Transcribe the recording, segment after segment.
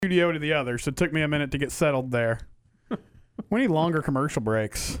studio to the other, so it took me a minute to get settled there. We need longer commercial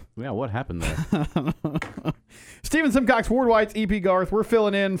breaks. Yeah, what happened there? Steven Simcox, Ward White's EP Garth. We're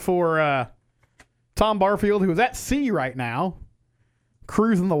filling in for Tom Barfield, who is at sea right now,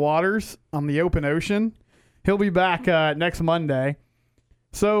 cruising the waters on the open ocean. He'll be back next Monday.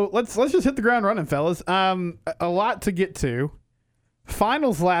 So let's just hit the ground running, fellas. A lot to get to.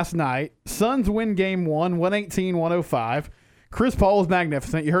 Finals last night. Suns win game 1, 118-105. Chris Paul was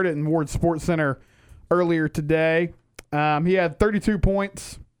magnificent. You heard it in Ward Sports Center earlier today. He had 32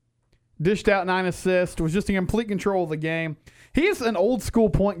 points, dished out 9 assists, was just in complete control of the game. He's an old school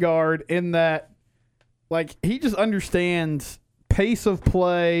point guard in that, like, he just understands pace of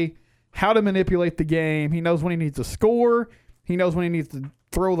play, how to manipulate the game. He knows when he needs to score. He knows when he needs to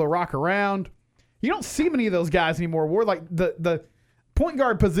throw the rock around. You don't see many of those guys anymore. We're like the point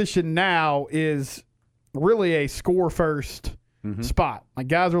guard position now is really a score first spot. Like,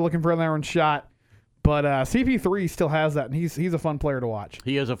 guys are looking for their own shot. But CP3 still has that, and he's a fun player to watch.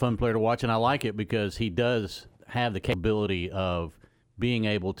 He is a fun player to watch, and I like it because he does have the capability of being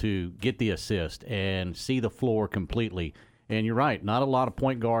able to get the assist and see the floor completely. And you're right, not a lot of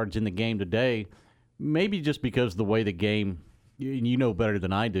point guards in the game today, maybe just because of the way the game, you know better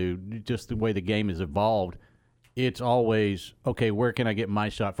than I do, just the way the game has evolved. It's always, okay, where can I get my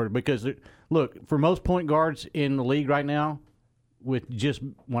shot first? Because, look, for most point guards in the league right now, with just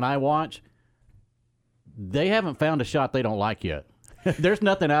when I watch, they haven't found a shot they don't like yet. There's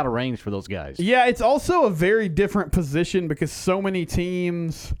nothing out of range for those guys. Yeah, it's also a very different position because so many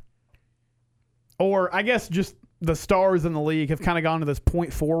teams, or I guess just the stars in the league, have kind of gone to this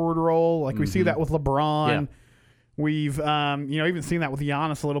point forward role. Like we see that with LeBron. Yeah. We've even seen that with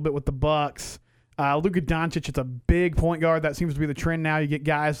Giannis a little bit with the Bucks. Luka Doncic, it's a big point guard. That seems to be the trend now. You get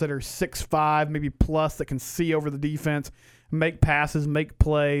guys that are 6'5", maybe plus, that can see over the defense, make passes, make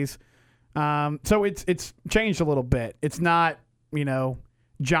plays. So it's changed a little bit. It's not,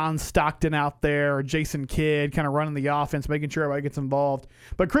 John Stockton out there or Jason Kidd kind of running the offense, making sure everybody gets involved.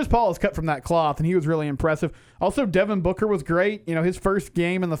 But Chris Paul is cut from that cloth, and he was really impressive. Also, Devin Booker was great. His first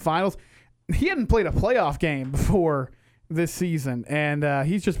game in the finals. He hadn't played a playoff game before this season, and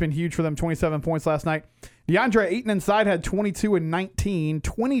he's just been huge for them, 27 points last night. DeAndre Ayton inside had 22 and 19.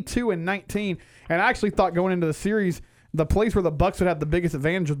 And I actually thought going into the series, the place where the Bucks would have the biggest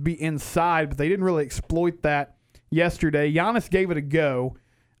advantage would be inside, but they didn't really exploit that yesterday. Giannis gave it a go.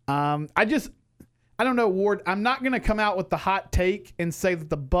 I don't know, Ward. I'm not going to come out with the hot take and say that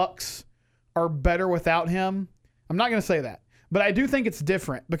the Bucks are better without him. I'm not going to say that. But I do think it's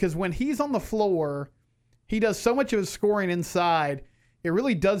different because when he's on the floor, he does so much of his scoring inside, it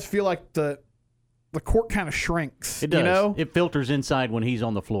really does feel like the court kind of shrinks. It does. It filters inside when he's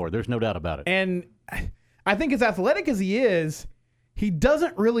on the floor. There's no doubt about it. And I think as athletic as he is, he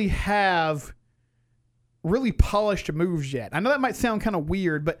doesn't really have really polished moves yet. I know that might sound kind of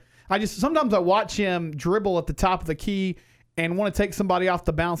weird, but sometimes I watch him dribble at the top of the key and want to take somebody off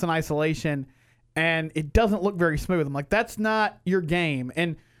the bounce in isolation, and it doesn't look very smooth. I'm like, that's not your game.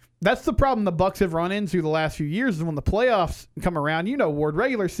 And that's the problem the Bucks have run into the last few years is when the playoffs come around, Ward,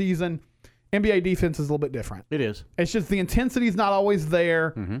 regular season, NBA defense is a little bit different. It is. It's just the intensity is not always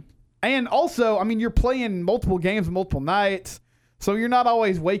there. Mm-hmm. And also, you're playing multiple games, multiple nights, so you're not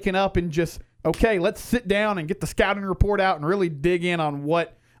always waking up and just, okay, let's sit down and get the scouting report out and really dig in on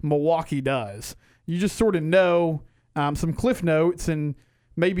what Milwaukee does. You just sort of know some cliff notes and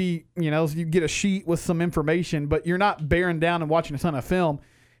maybe, you get a sheet with some information, but you're not bearing down and watching a ton of film.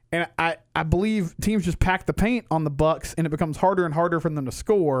 And I believe teams just pack the paint on the Bucks, and it becomes harder and harder for them to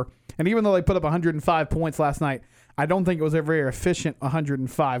score. And even though they put up 105 points last night, I don't think it was a very efficient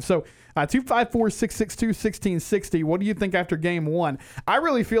 105. So 254-662-1660. What do you think after game one? I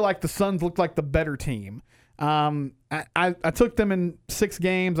really feel like the Suns looked like the better team. I took them in 6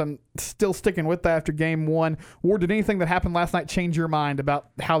 games. I'm still sticking with that after game one. Ward, did anything that happened last night change your mind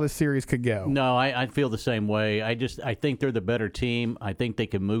about how this series could go? No, I feel the same way. I think they're the better team. I think they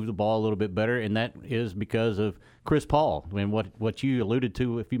can move the ball a little bit better, and that is because of Chris Paul. What you alluded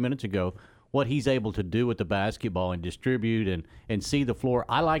to a few minutes ago, what he's able to do with the basketball and distribute and see the floor.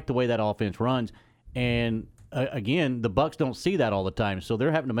 I like the way that offense runs, and again, the Bucks don't see that all the time, so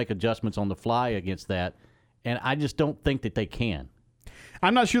they're having to make adjustments on the fly against that. And I just don't think that they can.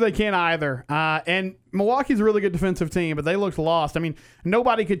 I'm not sure they can either. And Milwaukee's a really good defensive team, but they looked lost.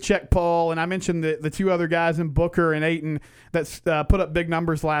 Nobody could check Paul, and I mentioned the 2 other guys in Booker and Ayton that put up big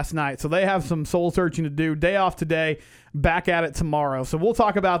numbers last night. So they have some soul-searching to do. Day off today, back at it tomorrow. So we'll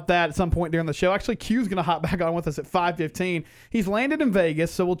talk about that at some point during the show. Actually, Q's going to hop back on with us at 5:15. He's landed in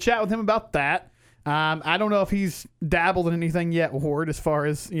Vegas, so we'll chat with him about that. I don't know if he's dabbled in anything yet, Ward, as far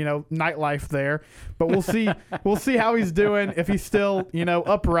as, nightlife there. But we'll see. We'll see how he's doing, if he's still,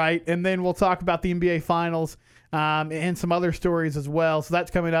 upright. And then we'll talk about the NBA Finals and some other stories as well. So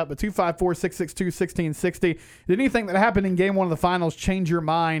that's coming up. But 254-662-1660. Did anything that happened in Game 1 of the Finals change your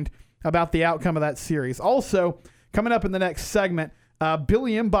mind about the outcome of that series? Also, coming up in the next segment,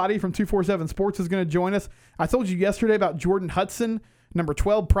 Billy Embody from 247 Sports is going to join us. I told you yesterday about Jordan Hudson, number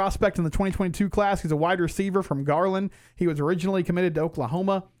 12 prospect in the 2022 class. He's a wide receiver from Garland. He was originally committed to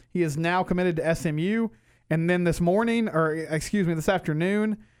Oklahoma. He is now committed to SMU. And then this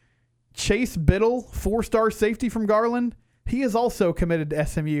afternoon, Chase Biddle, 4-star safety from Garland, he is also committed to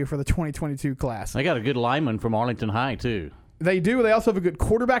SMU for the 2022 class. They got a good lineman from Arlington High, too. They do. They also have a good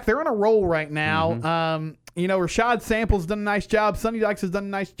quarterback. They're on a roll right now. Rashad Sample's done a nice job. Sonny Dykes has done a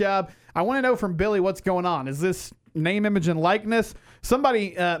nice job. I want to know from Billy what's going on. Is this name, image, and likeness?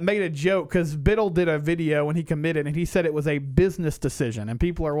 Somebody made a joke because Biddle did a video when he committed, and he said it was a business decision, and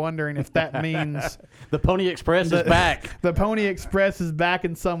people are wondering if that means the Pony Express is back. The Pony Express is back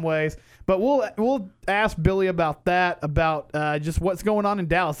in some ways, but we'll ask Billy about that, about just what's going on in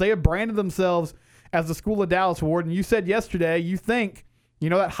Dallas. They have branded themselves as the School of Dallas, Ward, and you said yesterday you think,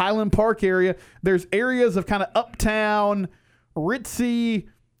 that Highland Park area, there's areas of kind of uptown, ritzy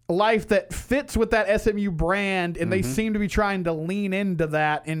life that fits with that SMU brand, and they seem to be trying to lean into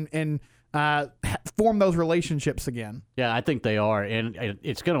that and form those relationships again. Yeah, I think they are, and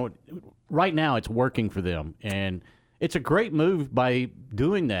it's going to – right now it's working for them, and it's a great move by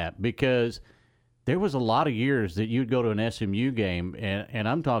doing that because there was a lot of years that you'd go to an SMU game, and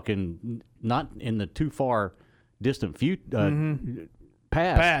I'm talking not in the too far distant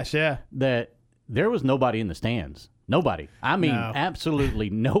past, that there was nobody in the stands. Nobody. I mean, absolutely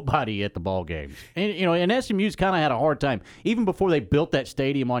nobody at the ball games. And, and SMU's kind of had a hard time. Even before they built that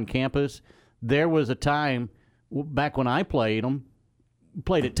stadium on campus, there was a time back when I played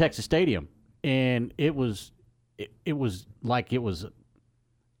at Texas Stadium, and it was like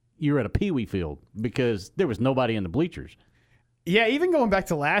you're at a peewee field because there was nobody in the bleachers. Yeah, even going back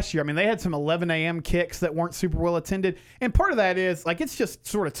to last year, I mean, they had some 11 a.m. kicks that weren't super well attended. And part of that is, it's just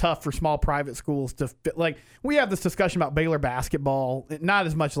sort of tough for small private schools to fit. We have this discussion about Baylor basketball, not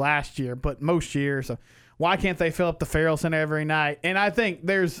as much last year, but most years. So why can't they fill up the Farrell Center every night? And I think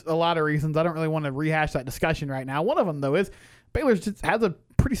there's a lot of reasons. I don't really want to rehash that discussion right now. One of them, though, is Baylor just has a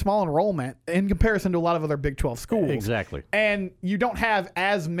pretty small enrollment in comparison to a lot of other Big 12 schools. Exactly. And you don't have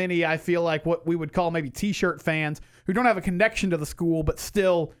as many, I feel like, what we would call maybe T-shirt fans who don't have a connection to the school but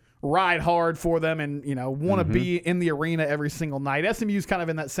still ride hard for them and, want to be in the arena every single night. SMU's kind of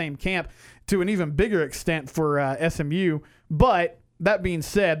in that same camp to an even bigger extent for SMU. But that being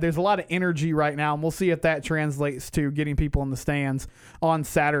said, there's a lot of energy right now, and we'll see if that translates to getting people in the stands on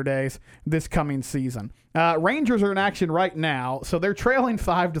Saturdays this coming season. Rangers are in action right now, so they're trailing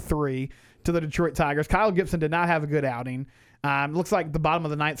 5-3 to the Detroit Tigers. Kyle Gibson did not have a good outing. Looks like the bottom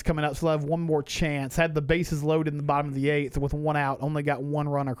of the ninth's coming up, so they'll have one more chance. Had the bases loaded in the bottom of the eighth with one out, only got one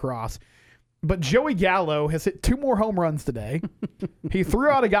run across. But Joey Gallo has hit 2 more home runs today. He threw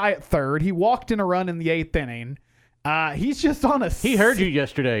out a guy at third. He walked in a run in the 8th inning. He's just on a... He heard you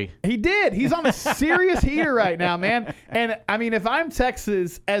yesterday. He did. He's on a serious heater right now, man. And, I mean, if I'm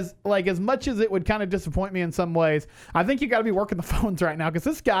Texas, as much as it would kind of disappoint me in some ways, I think you got to be working the phones right now because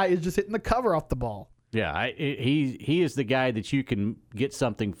this guy is just hitting the cover off the ball. Yeah, he is the guy that you can get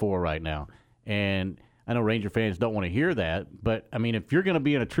something for right now. And I know Ranger fans don't want to hear that, but, I mean, if you're going to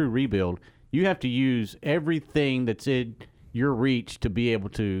be in a true rebuild, you have to use everything that's in your reach to be able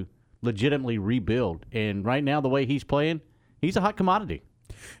to legitimately rebuild. And right now, the way he's playing, he's a hot commodity.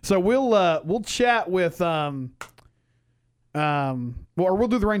 So we'll chat with we'll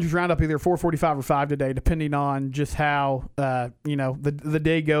do the Rangers roundup either 4:45 or 5 today, depending on just how the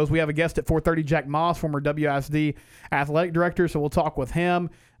day goes. We have a guest at 4:30, Jack Moss, former WISD athletic director. So we'll talk with him.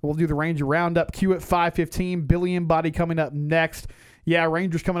 We'll do the Ranger roundup. Q at 5:15. Billy Embody coming up next. Yeah,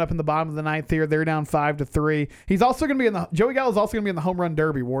 Rangers coming up in the bottom of the ninth here. They're down 5-3. He's also going to be Joey Gallo's also going to be in the home run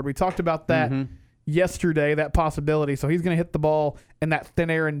derby, Ward. We talked about that yesterday, that possibility. So he's going to hit the ball in that thin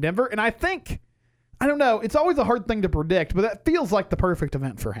air in Denver. And I don't know, it's always a hard thing to predict, but that feels like the perfect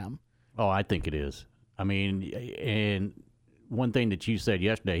event for him. Oh, I think it is. I mean, and one thing that you said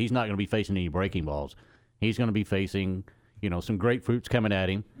yesterday, he's not going to be facing any breaking balls. He's going to be facing, some grapefruits coming at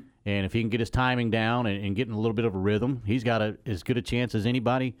him. And if he can get his timing down and get in a little bit of a rhythm, he's got as good a chance as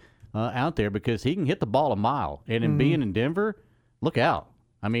anybody out there because he can hit the ball a mile. And in being in Denver, look out.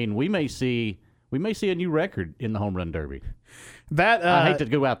 I mean, we may see a new record in the home run derby. I hate to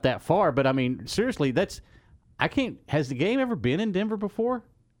go out that far, but I mean, seriously, has the game ever been in Denver before?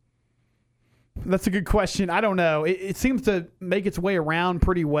 That's a good question. I don't know. It seems to make its way around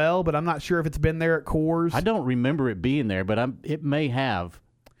pretty well, but I'm not sure if it's been there at Coors. I don't remember it being there, but it may have.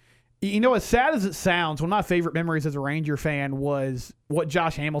 You know, as sad as it sounds, one of my favorite memories as a Ranger fan was what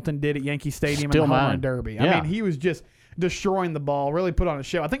Josh Hamilton did at Yankee Stadium Still in the home mine. run derby. Yeah. I mean, he was just destroying the ball, really put on a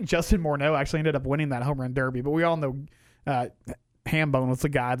show. I think Justin Morneau actually ended up winning that home run derby, but we all know Hambone was the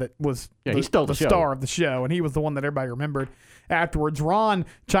guy that was he stole the show. star of the show, and he was the one that everybody remembered afterwards. Ron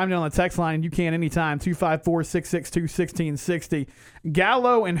chimed in on the text line, and you can anytime, 254-662-1660.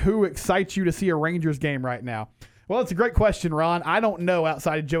 Gallo and who excites you to see a Rangers game right now? Well, it's a great question, Ron. I don't know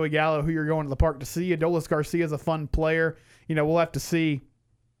outside of Joey Gallo who you're going to the park to see. Adolis Garcia is a fun player. You know, we'll have to see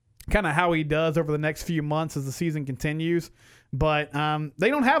kind of how he does over the next few months as the season continues. But they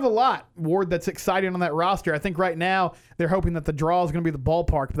don't have a lot, Ward, that's exciting on that roster. I think right now they're hoping that the draw is going to be the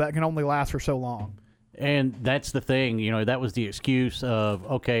ballpark, but that can only last for so long. And that's the thing, you know, that was the excuse of,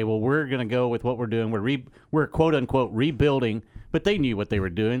 okay, well, we're going to go with what we're doing. We're quote unquote rebuilding, but they knew what they were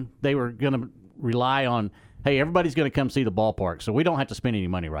doing. They were going to rely on, hey, everybody's going to come see the ballpark, so we don't have to spend any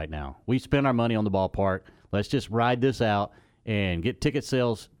money right now. We spend our money on the ballpark. Let's just ride this out and get ticket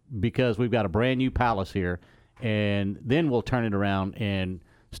sales because we've got a brand new Palace here, and then we'll turn it around and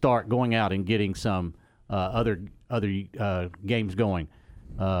start going out and getting some other games going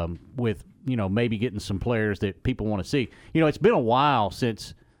with, you know, maybe getting some players that people want to see. You know, it's been a while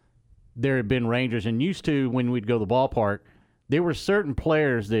since there had been Rangers, and used to when we'd go to the ballpark, there were certain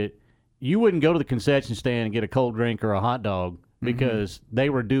players that you wouldn't go to the concession stand and get a cold drink or a hot dog because they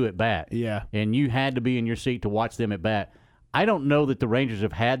were due at bat. Yeah. And you had to be in your seat to watch them at bat. I don't know that the Rangers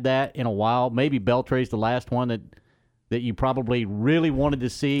have had that in a while. Maybe Beltre's the last one that you probably really wanted to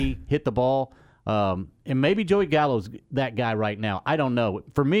see hit the ball. And maybe Joey Gallo's that guy right now. I don't know.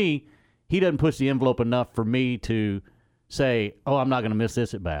 For me, he doesn't push the envelope enough for me to say, oh, I'm not going to miss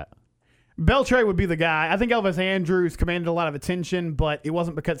this at bat. Beltre would be the guy. I think Elvis Andrus commanded a lot of attention, but it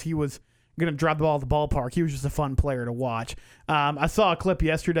wasn't because he was going to drop the ball at the ballpark. He was just a fun player to watch. I saw a clip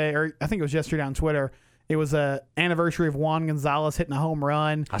yesterday, or I think it was yesterday on Twitter. It was an anniversary of Juan Gonzalez hitting a home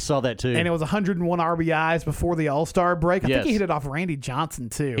run. I saw that too. And it was 101 RBIs before the All-Star break. I Yes. think he hit it off Randy Johnson,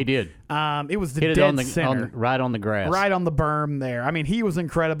 too. He did. It was the Hit it dead on the center. right on the grass. Right on the berm there. I mean, he was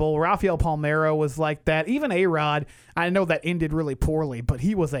incredible. Rafael Palmeiro was like that. Even A-Rod, I know that ended really poorly, but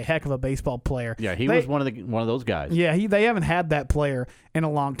he was a heck of a baseball player. Yeah, he was one of those guys. Yeah, they haven't had that player in a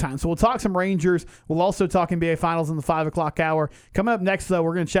long time. So we'll talk some Rangers. We'll also talk NBA Finals in the 5 o'clock hour. Coming up next, though,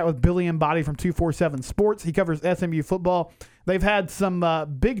 we're going to chat with Billy Embody from 247 Sports. He covers SMU football. They've had some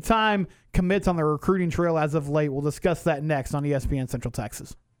big-time commits on their recruiting trail as of late. We'll discuss that next on ESPN Central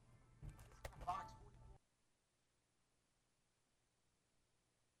Texas.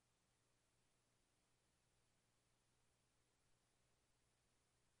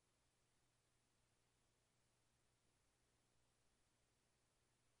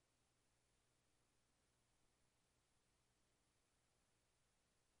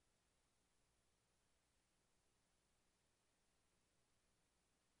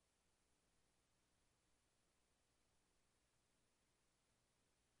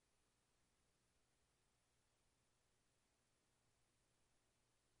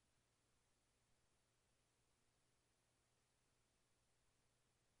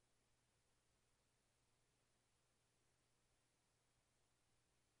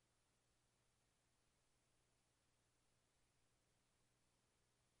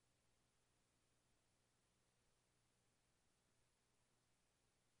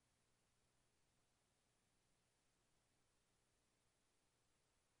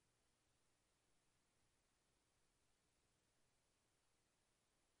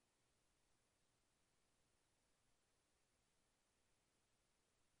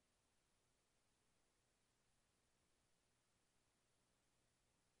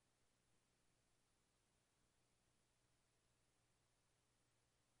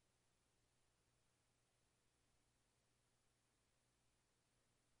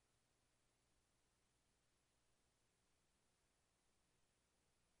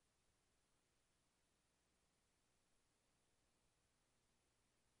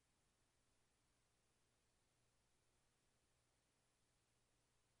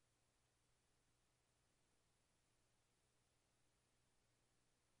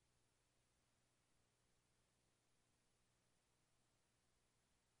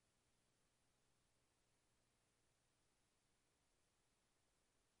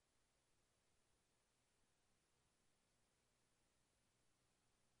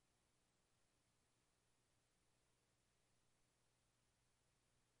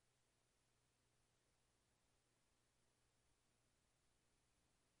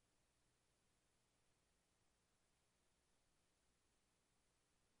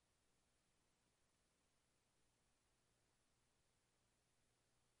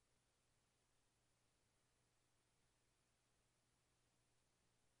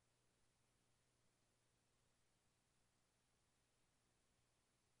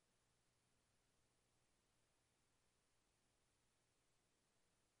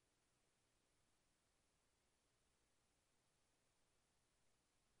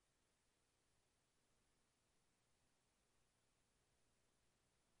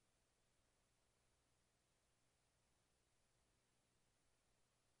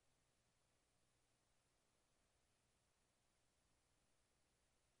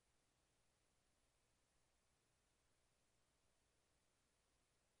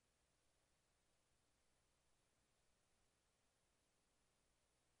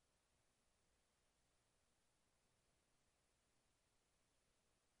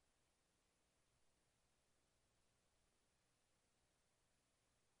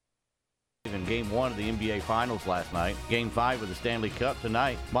 Game 1 of the NBA Finals last night. Game 5 of the Stanley Cup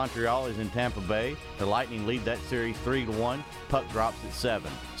tonight. Montreal is in Tampa Bay. The Lightning lead that series 3-1. Puck drops at 7.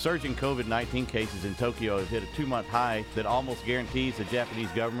 Surging COVID-19 cases in Tokyo have hit a 2-month high that almost guarantees the Japanese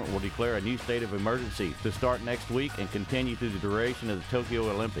government will declare a new state of emergency to start next week and continue through the duration of the Tokyo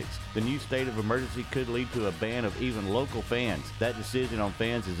Olympics. The new state of emergency could lead to a ban of even local fans. That decision on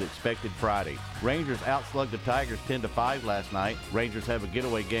fans is expected Friday. Rangers outslugged the Tigers 10-5 last night. Rangers have a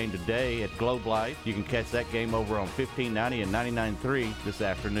getaway game today at Globe Life. You can catch that game over on 1590 and 99.3 this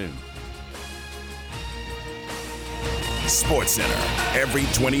afternoon. Sports Center, every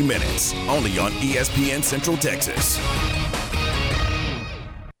 20 minutes, only on ESPN Central Texas.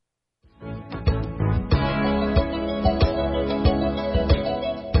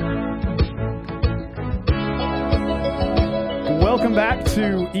 Welcome back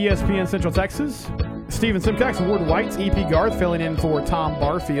to ESPN Central Texas. Steven Simcox, Ward White's EP Garth filling in for Tom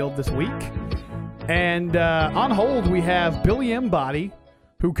Barfield this week. And on hold, we have Billy Embody,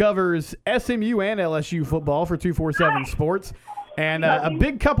 who covers SMU and LSU football for 247 Sports. And a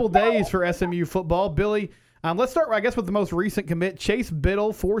big couple days for SMU football. Billy, let's start, I guess, with the most recent commit. Chase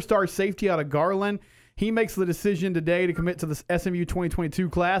Biddle, 4-star safety out of Garland. He makes the decision today to commit to the SMU 2022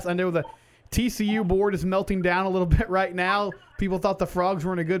 class. I know the TCU board is melting down a little bit right now. People thought the Frogs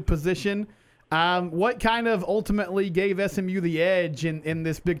were in a good position. What kind of ultimately gave SMU the edge in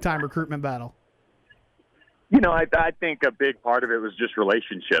this big-time recruitment battle? You know, I think a big part of it was just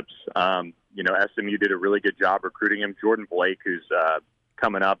relationships. SMU did a really good job recruiting him. Jordan Blake, who's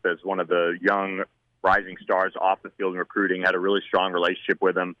coming up as one of the young rising stars off the field in recruiting, had a really strong relationship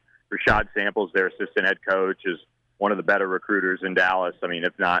with him. Rashad Samples, their assistant head coach, is one of the better recruiters in Dallas. I mean,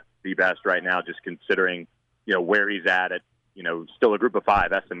 if not the best right now, just considering, where he's at, still a group of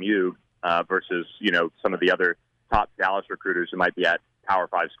 5 SMU versus, some of the other top Dallas recruiters who might be at Power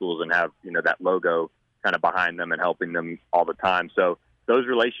 5 schools and have, that logo kind of behind them and helping them all the time. So those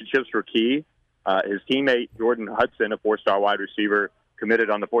relationships were key. His teammate, Jordan Hudson, a 4-star wide receiver,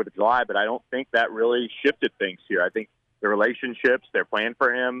 committed on the 4th of July, but I don't think that really shifted things here. I think the relationships, their plan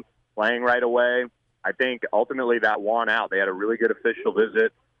for him, playing right away, I think ultimately that won out. They had a really good official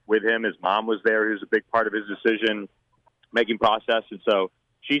visit with him. His mom was there, who's a big part of his decision-making process. And so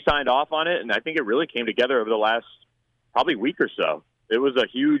she signed off on it, and I think it really came together over the last probably week or so. It was a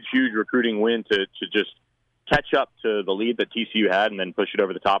huge, huge recruiting win to just catch up to the lead that TCU had and then push it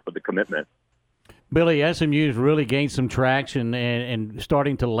over the top of the commitment. Billy, SMU's really gained some traction and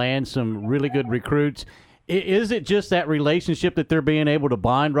starting to land some really good recruits. Is it just that relationship that they're being able to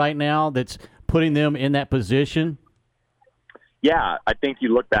bind right now that's putting them in that position? Yeah, I think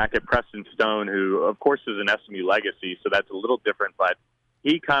you look back at Preston Stone, who, of course, is an SMU legacy, so that's a little different, but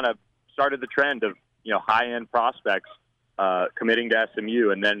he kind of started the trend of, high-end prospects committing to SMU,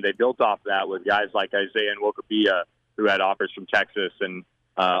 and then they built off that with guys like Isaiah Nwokabia, who had offers from Texas and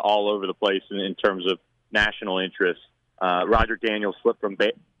all over the place in terms of national interest. Roger Daniels slipped from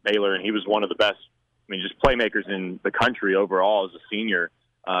Baylor, and he was one of the best, just playmakers in the country overall as a senior.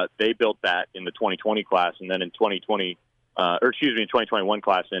 They built that in the 2020 class, and then in 2021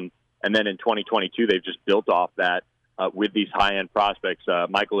 class, and then in 2022 they've just built off that with these high-end prospects.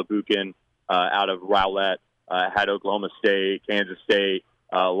 Michael Abukin out of Rowlett had Oklahoma State, Kansas State,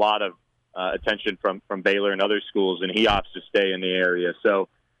 a lot of attention from Baylor and other schools, and he opts to stay in the area. So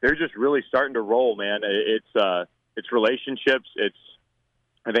they're just really starting to roll, man. It's relationships. It's,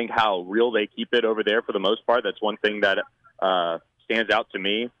 I think, how real they keep it over there for the most part. That's one thing that stands out to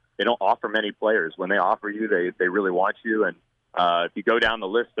me. They don't offer many players. When they offer you, they really want you. And if you go down the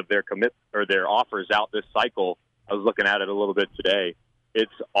list of their their offers out this cycle, I was looking at it a little bit today.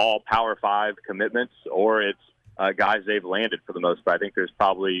 It's all Power 5 commitments, or it's guys they've landed for the most part. I think there's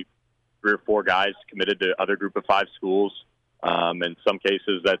probably 3 or 4 guys committed to other Group of 5 schools. In some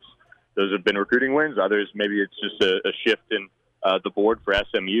cases, those have been recruiting wins. Others, maybe it's just a shift in the board for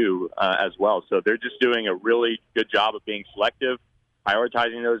SMU as well. So they're just doing a really good job of being selective,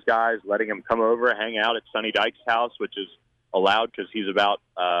 prioritizing those guys, letting them come over, hang out at Sonny Dykes' house, which is allowed because he's about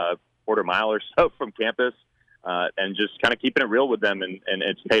a quarter mile or so from campus, and just kind of keeping it real with them, and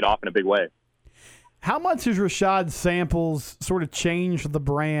it's paid off in a big way. How much has Rashad Samples sort of changed the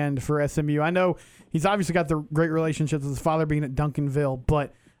brand for SMU? I know he's obviously got the great relationships with his father being at Duncanville,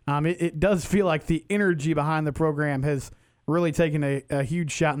 but it does feel like the energy behind the program has really taken a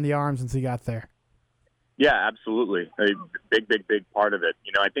huge shot in the arm since he got there. Yeah, absolutely. A big part of it.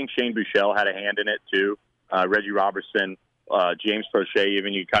 I think Shane Buechele had a hand in it too. Reggie Robertson, James Prochet,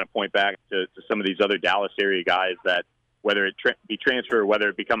 even you kind of point back to some of these other Dallas area guys that whether it be transfer or whether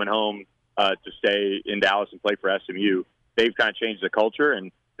it be coming home to stay in Dallas and play for SMU, they've kind of changed the culture,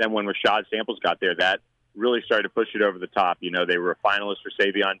 and then when Rashad Samples got there, that really started to push it over the top. You know, they were a finalist for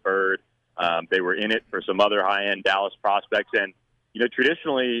Savion Byrd. They were in it for some other high-end Dallas prospects. And, you know,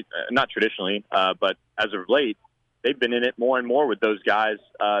 not traditionally, but as of late, they've been in it more and more with those guys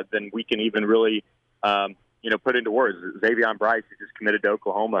than we can even really, put into words. Xavier Bryce, who just committed to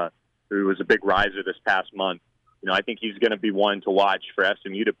Oklahoma, who was a big riser this past month. You know, I think he's going to be one to watch for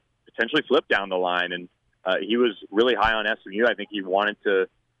SMU to potentially flip down the line. And he was really high on SMU. I think he wanted to,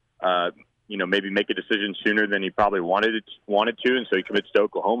 maybe make a decision sooner than he probably wanted to, and so he commits to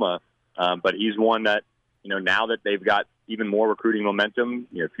Oklahoma. But he's one that, you know, now that they've got even more recruiting momentum,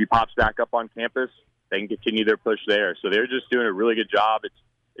 you know, if he pops back up on campus, they can continue their push there. So they're just doing a really good job.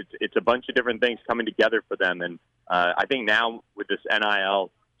 It's a bunch of different things coming together for them. And I think now with this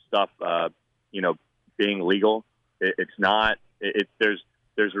NIL stuff, being legal,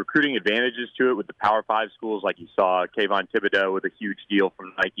 there's recruiting advantages to it with the Power 5 schools. Like you saw Kayvon Thibodeau with a huge deal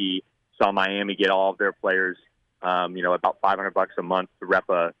from Nike, saw Miami get all of their players, about $500 a month to rep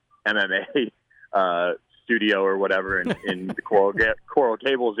a MMA studio or whatever in the Coral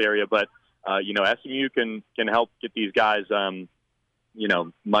Gables area. But, SMU can help get these guys,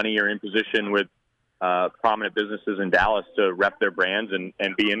 money or in position with prominent businesses in Dallas to rep their brands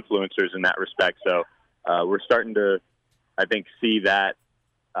and be influencers in that respect. So we're starting to, I think, see that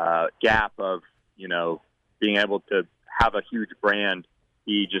gap of, being able to have a huge brand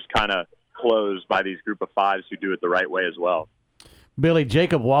be just kind of closed by these group of fives who do it the right way as well. Billy,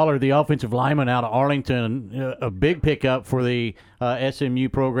 Jacob Waller, the offensive lineman out of Arlington, a big pickup for the SMU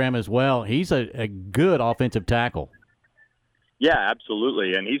program as well. He's a good offensive tackle. Yeah,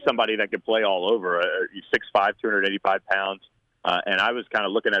 absolutely. And he's somebody that could play all over. He's 6'5", 285 pounds. And I was kind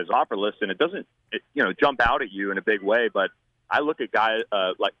of looking at his offer list, and it doesn't jump out at you in a big way. But I look at guys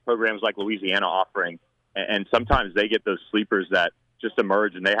like programs like Louisiana offering, and sometimes they get those sleepers that just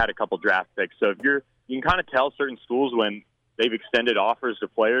emerge, and they had a couple draft picks. So you can kind of tell certain schools when they've extended offers to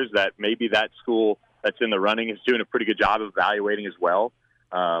players that maybe that school that's in the running is doing a pretty good job of evaluating as well.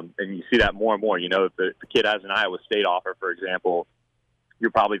 And you see that more and more. You know, if the kid has an Iowa State offer, for example,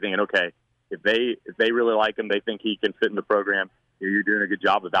 you're probably thinking, okay, if they really like him, they think he can fit in the program, you're doing a good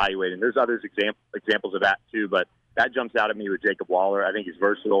job evaluating. There's others examples of that too, but that jumps out at me with Jacob Waller. I think he's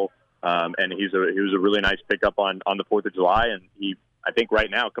versatile, and he was a really nice pickup on the 4th of July, and he, I think right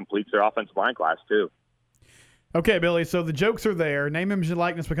now, completes their offensive line class too. Okay, Billy, so the jokes are there. Name, image, and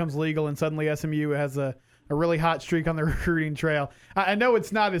likeness becomes legal, and suddenly SMU has a really hot streak on the recruiting trail. I know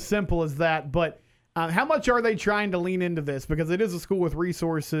it's not as simple as that, but how much are they trying to lean into this? Because it is a school with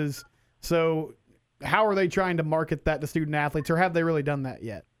resources, so how are they trying to market that to student athletes, or have they really done that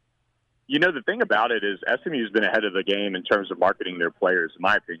yet? You know, the thing about it is SMU's been ahead of the game in terms of marketing their players, in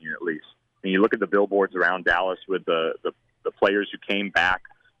my opinion at least. And you look at the billboards around Dallas with the players who came back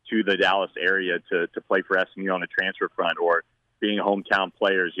to the Dallas area to play for SMU on the transfer front, or being hometown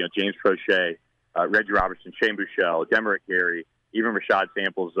players, James Prochet, Reggie Robertson, Shane Buechele, Demerick Gary, even Rashad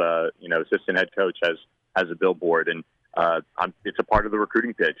Samples, assistant head coach has a billboard, and it's a part of the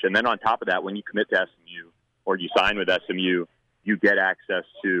recruiting pitch. And then on top of that, when you commit to SMU or you sign with SMU, you get access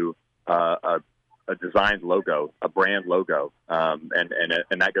to a designed logo, a brand logo, and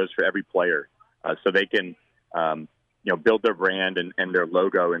that goes for every player, so they can build their brand and their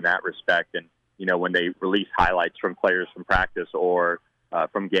logo in that respect. And when they release highlights from players from practice or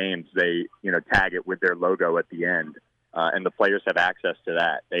from games, they tag it with their logo at the end, and the players have access to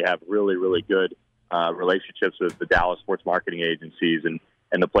that. They have really, really good relationships with the Dallas sports marketing agencies,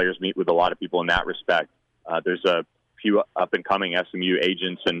 and the players meet with a lot of people in that respect. There's a few up-and-coming SMU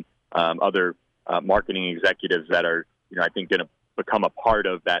agents and other marketing executives that are, I think, going to become a part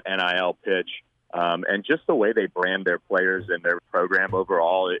of that NIL pitch. And just the way they brand their players and their program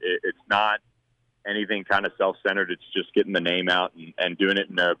overall, it's not anything kind of self-centered. It's just getting the name out and doing it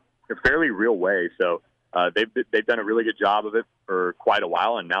in a fairly real way. So they've done a really good job of it for quite a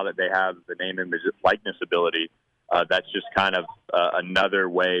while, and now that they have the name, image, likeness ability, that's just kind of another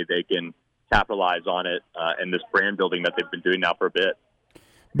way they can capitalize on it and this brand building that they've been doing now for a bit.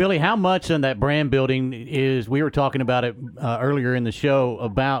 Billy, how much in that brand building is, we were talking about it earlier in the show,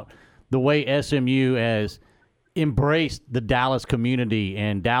 about the way SMU has embraced the Dallas community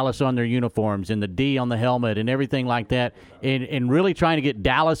and Dallas on their uniforms and the D on the helmet and everything like that, and really trying to get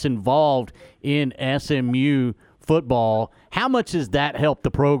Dallas involved in SMU football. How much has that helped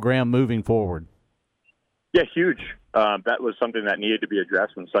the program moving forward? Yeah, huge. That was something that needed to be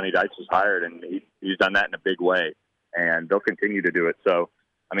addressed when Sonny Dykes was hired, and he's done that in a big way, and they'll continue to do it. So,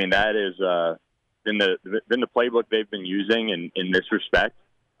 I mean, that is been the playbook they've been using in this respect.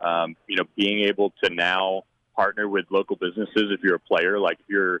 Being able to now partner with local businesses if you're a player. Like if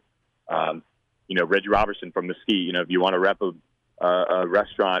you're, Reggie Robertson from Mesquite, if you want to rep a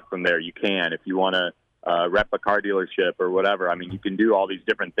restaurant from there, you can. If you want to rep a car dealership or whatever, I mean, you can do all these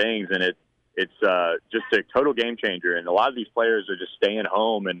different things, and it's just a total game changer. And a lot of these players are just staying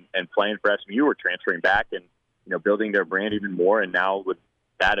home and playing for SMU or transferring back and, building their brand even more. And now with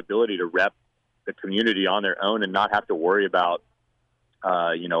that ability to rep the community on their own and not have to worry about,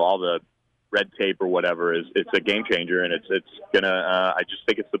 all the red tape or whatever, it's a game changer. And it's going to, I just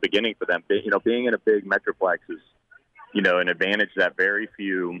think it's the beginning for them. Being in a big metroplex is, an advantage that very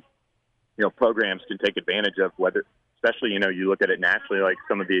few, programs can take advantage of, whether, especially, you look at it nationally, like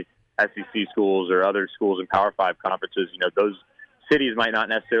some of the SEC schools or other schools in Power 5 conferences, those cities might not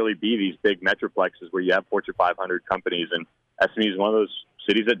necessarily be these big metroplexes where you have Fortune 500 companies, and SMU is one of those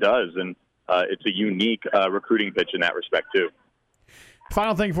cities that does, and it's a unique recruiting pitch in that respect too.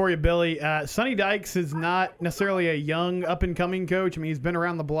 Final thing for you, Billy. Sonny Dykes is not necessarily a young, up-and-coming coach. I mean, he's been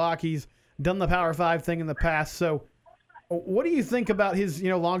around the block. He's done the Power 5 thing in the past. So what do you think about his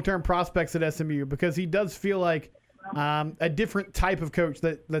long-term prospects at SMU? Because he does feel like a different type of coach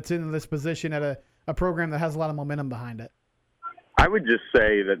that's in this position at a program that has a lot of momentum behind it. I would just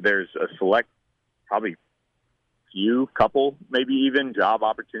say that there's a select, probably couple, maybe even job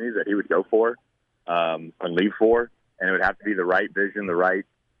opportunities that he would go for and leave for. And it would have to be the right vision, the right,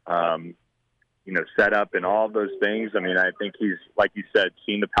 setup and all of those things. I mean, I think he's, like you said,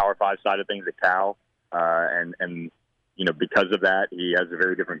 seen the Power 5 side of things at Cal. And because of that, he has a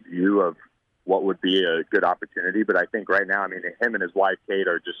very different view of what would be a good opportunity. But I think right now, I mean, him and his wife, Kate,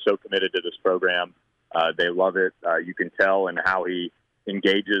 are just so committed to this program. They love it. You can tell in how he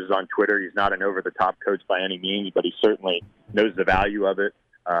engages on Twitter. He's not an over-the-top coach by any means, but he certainly knows the value of it.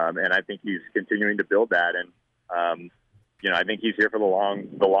 And I think he's continuing to build that. And, I think he's here for the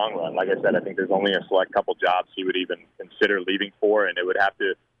long run. Like I said, I think there's only a select couple jobs he would even consider leaving for, and it would have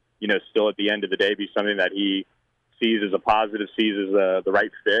to, still at the end of the day be something that he sees as a positive, sees as the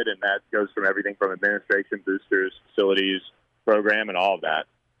right fit, and that goes from everything from administration, boosters, facilities, program, and all of that.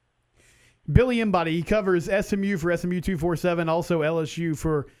 Billy Embody, he covers SMU for SMU 247, also LSU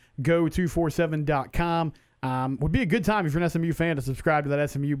for Go247.com. Would be a good time if you're an SMU fan to subscribe to that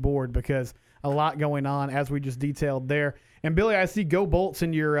SMU board because a lot going on as we just detailed there. And Billy, I see Go Bolts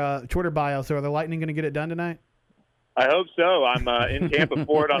in your Twitter bio. So are the Lightning going to get it done tonight? I hope so. I'm in Tampa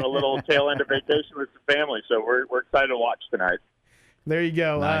for it on a little tail end of vacation with the family, so we're excited to watch tonight. There you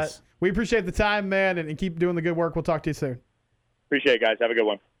go. Nice. We appreciate the time, man, and keep doing the good work. We'll talk to you soon. Appreciate it, guys. Have a good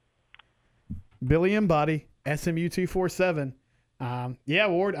one. Billy Embody, SMU 247. Yeah,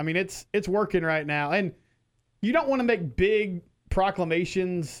 Ward. I mean, it's working right now, and you don't want to make big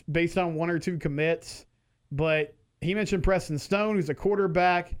proclamations based on one or two commits, but he mentioned Preston Stone, who's a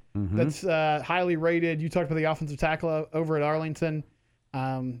quarterback that's highly rated. You talked about the offensive tackle over at Arlington.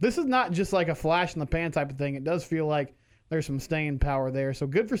 This is not just like a flash in the pan type of thing. It does feel like there's some staying power there. So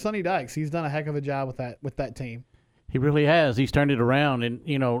good for Sonny Dykes. He's done a heck of a job with that team. He really has. He's turned it around.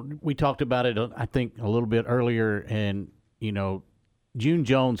 And, we talked about it, I think, a little bit earlier. And, June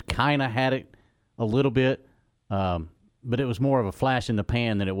Jones kind of had it a little bit, but it was more of a flash in the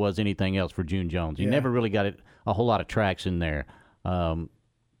pan than it was anything else for June Jones. He never really got a whole lot of traction there.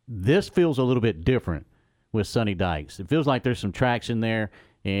 This feels a little bit different with Sonny Dykes. It feels like there's some traction there.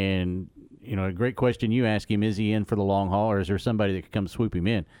 And, a great question you ask him, is he in for the long haul or is there somebody that could come swoop him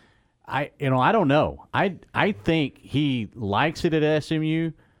in? I don't know. I think he likes it at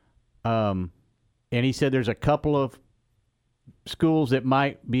SMU. And he said there's a couple of schools that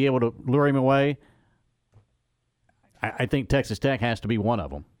might be able to lure him away. I think Texas Tech has to be one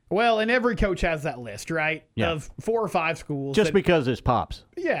of them. Well, and every coach has that list, right? Yeah. Of 4 or 5 schools. Just because it's Pops.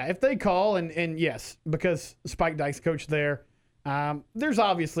 Yeah, if they call, and yes, because Spike Dykes coached there, there's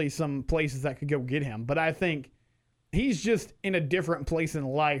obviously some places that could go get him. But I think he's just in a different place in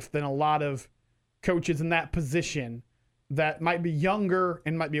life than a lot of coaches in that position that might be younger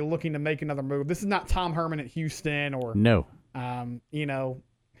and might be looking to make another move. This is not Tom Herman at Houston or no.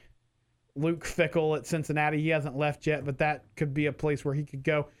 Luke Fickell at Cincinnati. He hasn't left yet, but that could be a place where he could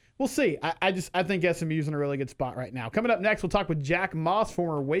go. We'll see. I think SMU's in a really good spot right now. Coming up next, we'll talk with Jack Moss,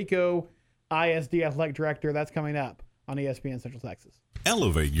 former Waco ISD athletic director. That's coming up on ESPN Central Texas.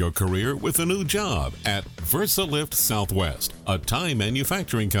 Elevate your career with a new job at VersaLift Southwest, a Thai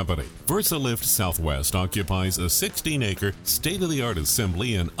manufacturing company. VersaLift Southwest occupies a 16-acre state-of-the-art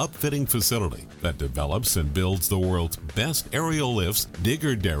assembly and upfitting facility that develops and builds the world's best aerial lifts,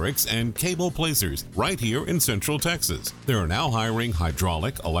 digger derricks, and cable placers right here in Central Texas. They are now hiring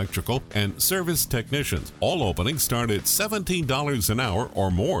hydraulic, electrical, and service technicians. All openings start at $17 an hour or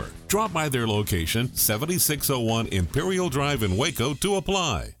more. Drop by their location, 7601 Imperial Drive in Waco, to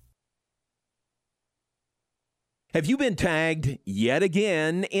apply. Have you been tagged yet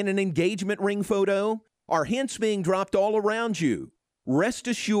again in an engagement ring photo? Are hints being dropped all around you? Rest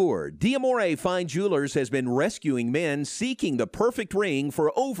assured, D'Amore Fine Jewelers has been rescuing men seeking the perfect ring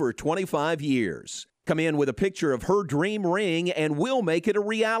for over 25 years. Come in with a picture of her dream ring and we'll make it a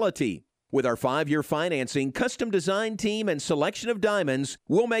reality. With our 5-year financing, custom design team, and selection of diamonds,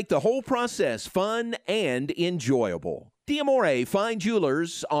 we'll make the whole process fun and enjoyable. D'Amore Fine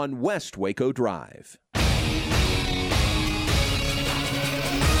Jewelers on West Waco Drive.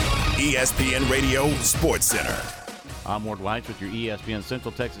 ESPN Radio Sports Center. I'm Ward White with your ESPN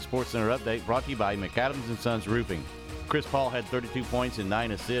Central Texas Sports Center update, brought to you by McAdams & Sons Roofing. Chris Paul had 32 points and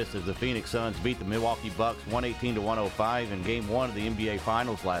 9 assists as the Phoenix Suns beat the Milwaukee Bucks 118-105 in Game 1 of the NBA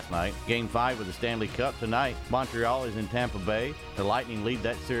Finals last night. Game 5 of the Stanley Cup tonight. Montreal is in Tampa Bay. The Lightning lead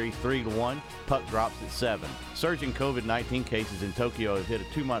that series 3-1. Puck drops at 7. Surging COVID-19 cases in Tokyo have hit a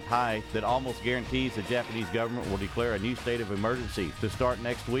 2-month high that almost guarantees the Japanese government will declare a new state of emergency to start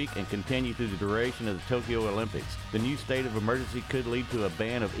next week and continue through the duration of the Tokyo Olympics. The new state of emergency could lead to a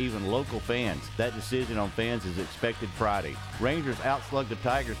ban of even local fans. That decision on fans is expected Friday. Rangers outslugged the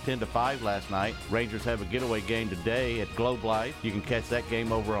Tigers 10-5 last night. Rangers have a getaway game today at Globe Life. You can catch that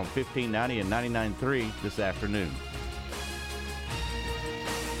game over on 1590 and 99.3 this afternoon.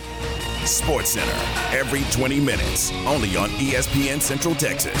 Sports Center, every 20 minutes, only on ESPN Central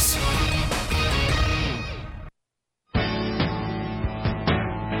Texas.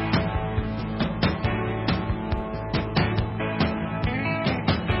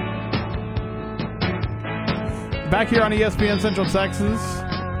 Back here on ESPN Central Texas.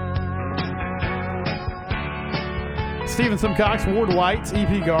 Stephen Simcox, Ward White,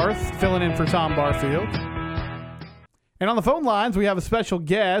 EP Garth, filling in for Tom Barfield. And on the phone lines, we have a special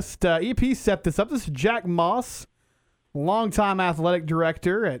guest. EP set this up. This is Jack Moss, longtime athletic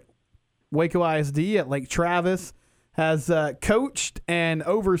director at Waco ISD at Lake Travis. Has coached and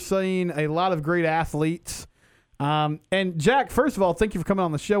overseen a lot of great athletes. And Jack, first of all, thank you for coming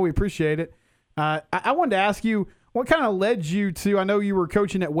on the show. We appreciate it. I wanted to ask you, what kind of led you to, I know you were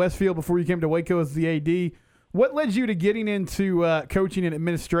coaching at Westfield before you came to Waco as the AD. What led you to getting into coaching and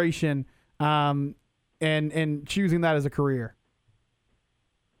administration and choosing that as a career?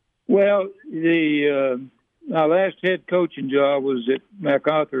 Well, my last head coaching job was at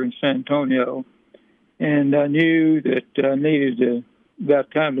MacArthur in San Antonio, and I knew that I needed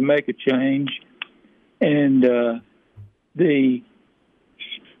about time to make a change. And the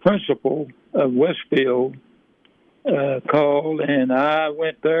principal of Westfield called, and I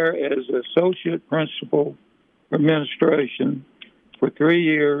went there as associate principal for administration for 3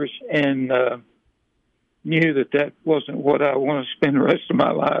 years, and knew that wasn't what I want to spend the rest of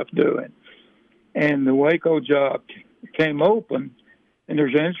my life doing. And the Waco job came open, and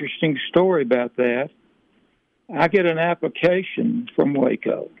there's an interesting story about that. I get an application from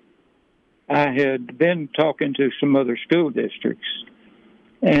Waco. I had been talking to some other school districts,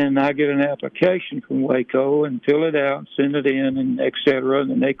 and I get an application from Waco and fill it out, send it in, and et cetera,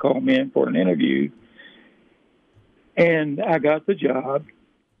 and then they call me in for an interview. And I got the job,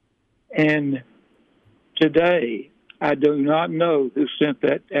 and today I do not know who sent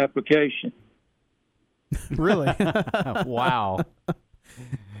that application. Really? Wow.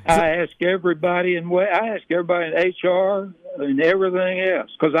 I asked everybody in HR and everything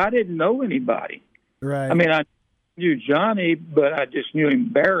else because I didn't know anybody. Right. I mean, I knew Johnny, but I just knew him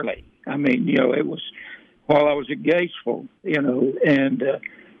barely. I mean, it was while I was at Gatesville, and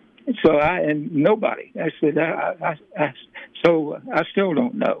so nobody. I said, so I still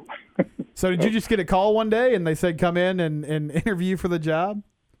don't know. So did you just get a call one day and they said come in and interview for the job?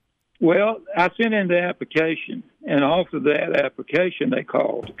 Well, I sent in the application, and off of that application they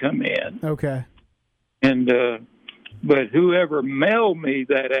called to come in. Okay. And but whoever mailed me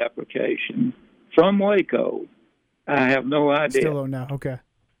that application from Waco, I have no idea. Still don't know. Okay.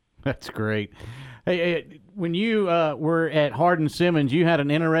 That's great. Hey, when you were at Hardin-Simmons, you had an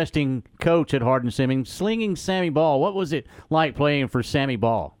interesting coach at Hardin-Simmons, Slinging Sammy Ball. What was it like playing for Sammy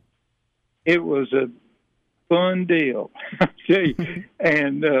Ball? It was a fun deal, I tell you.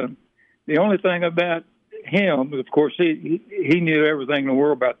 And the only thing about him, of course, he knew everything in the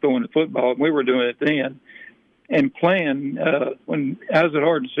world about throwing the football, and we were doing it then. And playing, when I was at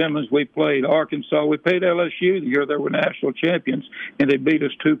Hardin-Simmons, we played Arkansas. We played LSU the year they were national champions, and they beat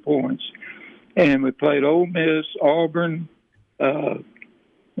us 2 points. And we played Ole Miss, Auburn, Arkansas.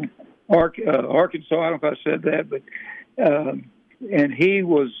 I don't know if I said that, but and he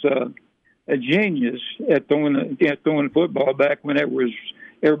was a genius at throwing the football back when it was,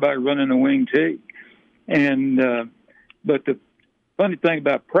 everybody running a wing tee. And but the funny thing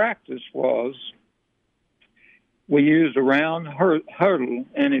about practice was we used a round huddle,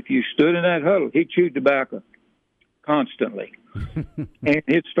 and if you stood in that huddle, he chewed tobacco constantly. And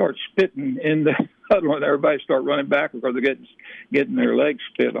he'd start spitting in the huddle, and everybody start running back because they're getting their legs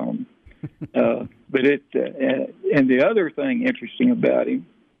spit on. But and the other thing interesting about him,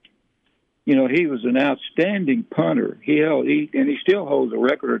 you know, he was an outstanding punter. And he still holds a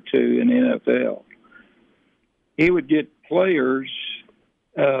record or two in the NFL. He would get players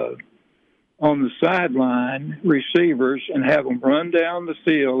on the sideline, receivers, and have them run down the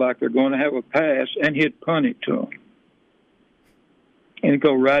field like they're going to have a pass, and he'd punt it to them. And it'd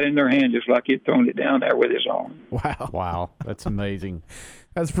go right in their hand just like he'd thrown it down there with his arm. Wow. That's amazing.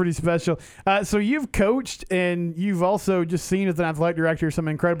 That's pretty special. So you've coached, and you've also just seen as an athletic director some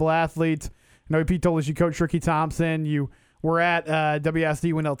incredible athletes. I know Pete told us you coached Ricky Thompson. You were at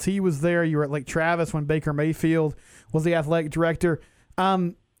WSD when LT was there. You were at Lake Travis when Baker Mayfield was the athletic director.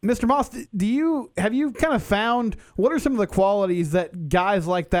 Mr. Moss, have you kind of found what are some of the qualities that guys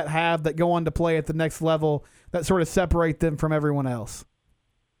like that have that go on to play at the next level that sort of separate them from everyone else?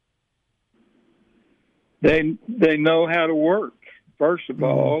 They know how to work, first of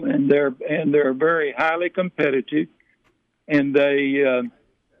all, and they're very highly competitive, and they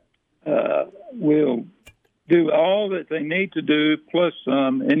will do all that they need to do plus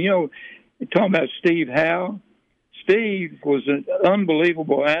some. And you know, talking about Steve Howe. Steve was an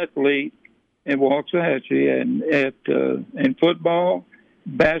unbelievable athlete in Waxahachie and in football,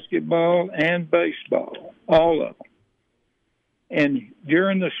 basketball, and baseball, all of them. And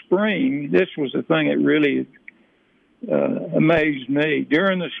during the spring, this was the thing that really amazed me.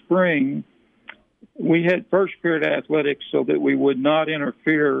 During the spring, we had first period athletics so that we would not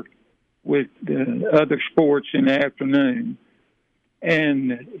interfere with other sports in the afternoon.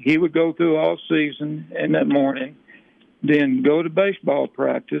 And he would go through all season in that morning, then go to baseball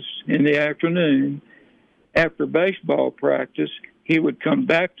practice in the afternoon. After baseball practice, he would come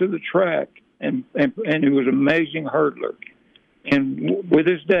back to the track, and he was an amazing hurdler, and with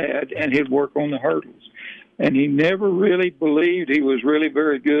his dad, and he'd work on the hurdles. And he never really believed he was really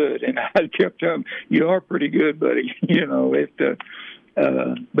very good. And I kept telling him, "You are pretty good, buddy." You know,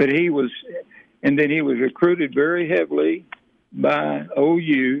 but he was, and then he was recruited very heavily by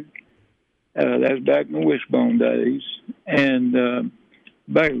OU. That's back in the Wishbone days, and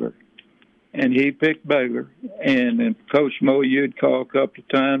Baylor. And he picked Baylor. And Coach Mo, you'd call a couple of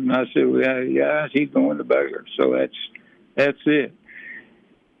times, and I said, "Well, guys, he's going to Baylor." So that's it.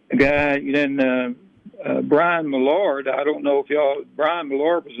 A guy, then Brian Millard. I don't know if Brian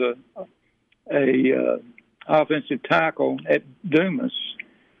Millard was a offensive tackle at Dumas,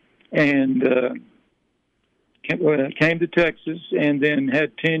 and came to Texas, and then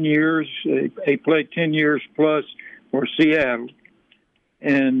had 10 years. He played 10 years plus for Seattle.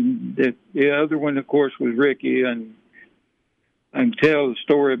 And the other one, of course, was Ricky. And I can tell the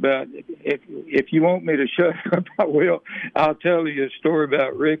story about, if you want me to shut up, I will. I'll tell you a story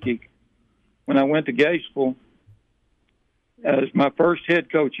about Ricky. When I went to Gatesville, it was my first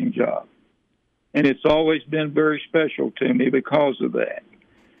head coaching job. And it's always been very special to me because of that.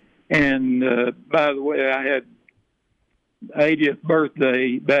 And by the way, I had 80th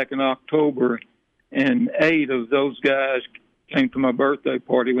birthday back in October, and 8 of those guys came to my birthday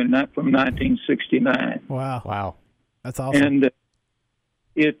party from 1969. Wow. That's awesome. And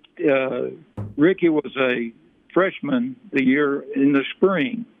Ricky was a freshman the year in the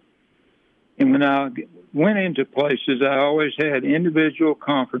spring. And when I went into places, I always had individual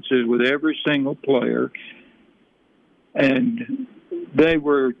conferences with every single player. And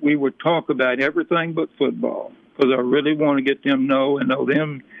we would talk about everything but football, because I really want to get them know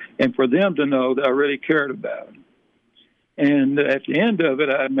them, and for them to know that I really cared about them. And at the end of it,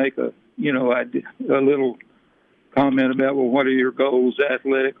 I'd make a little comment about, well, what are your goals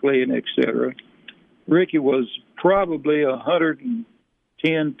athletically and et cetera. Ricky was probably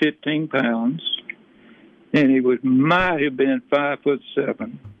 110, 15 pounds, and he might have been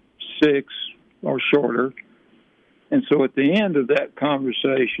 5'7", 6 or shorter. And so at the end of that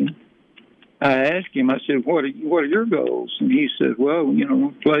conversation, I asked him, I said, what are your goals? And he said, well,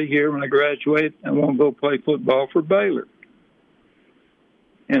 play here when I graduate. I want to go play football for Baylor.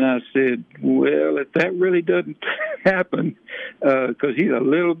 And I said, well, if that really doesn't happen, because he's a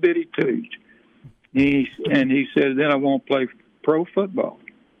little bitty toot. He said, then I won't play pro football.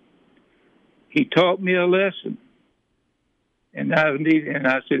 He taught me a lesson. And I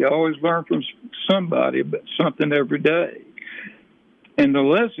said, always learn from somebody, but something every day. And the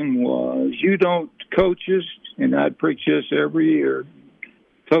lesson was, coaches, and I'd preach this every year,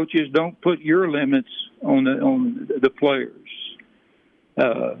 coaches, don't put your limits on the players.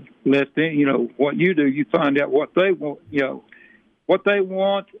 Let them, what you do, you find out what they want, what they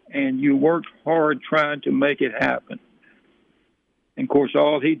want, and you work hard trying to make it happen. And, of course,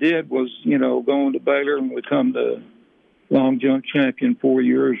 all he did was, going to Baylor and become the long jump champion 4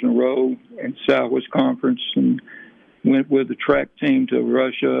 years in a row in Southwest Conference, and went with the track team to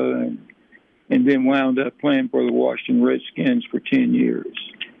Russia, and then wound up playing for the Washington Redskins for 10 years.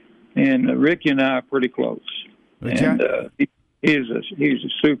 And Ricky and I are pretty close. And he's a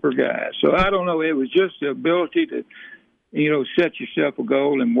super guy. So I don't know. It was just the ability to, set yourself a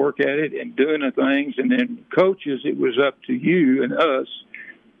goal and work at it and doing the things. And then coaches, it was up to you and us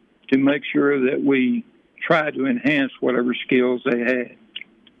to make sure that we try to enhance whatever skills they had.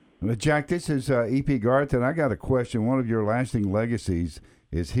 Well, Jack, this is E.P. Garth, and I got a question. One of your lasting legacies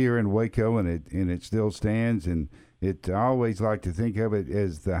is here in Waco, and it still stands. And I always like to think of it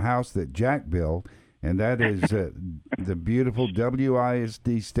as the house that Jack built, and that is the beautiful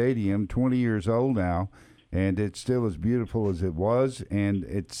WISD Stadium, 20 years old now, and it's still as beautiful as it was, and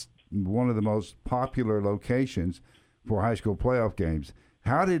it's one of the most popular locations for high school playoff games.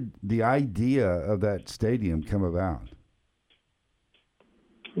 How did the idea of that stadium come about?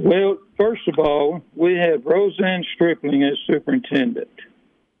 Well, first of all, we had Roseanne Stripling as superintendent.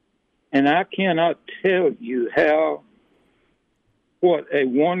 And I cannot tell you what a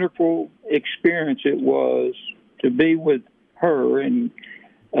wonderful experience it was to be with her, and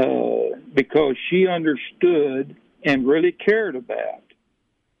because she understood and really cared about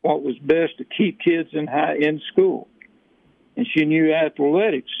what was best to keep kids in school. And she knew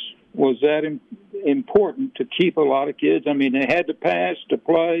athletics was that important to keep a lot of kids. I mean, they had to pass to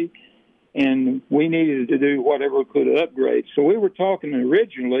play, and we needed to do whatever we could to upgrade. So we were talking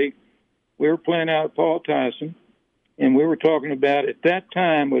originally, we were playing out at Paul Tyson, and we were talking about at that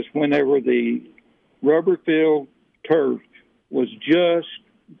time was whenever the rubber field turf was just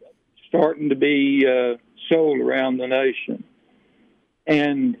starting to be sold around the nation.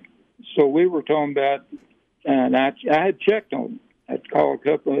 And so we were talking about, and I had checked on it. I'd called a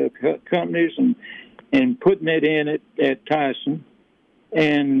couple of companies and putting it in at Tyson.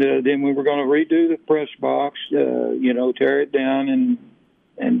 And then we were going to redo the press box, tear it down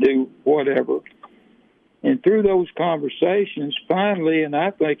and do whatever. And through those conversations, finally, and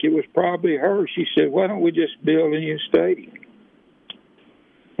I think it was probably her, she said, why don't we just build a new stadium?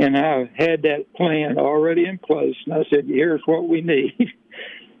 And I had that plan already in place, and I said, here's what we need.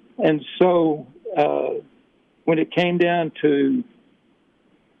 And so when it came down to,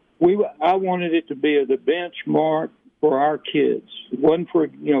 I wanted it to be the benchmark for our kids. It wasn't for,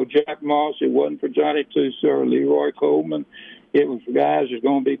 Jack Moss. It wasn't for Johnny Tusa or Leroy Coleman. It was for guys who was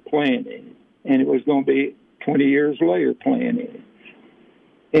going to be playing in it. And it was going to be 20 years later playing in it.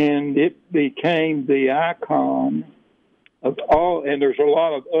 And it became the icon of all, and there's a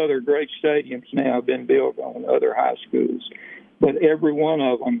lot of other great stadiums now have been built on other high schools, but every one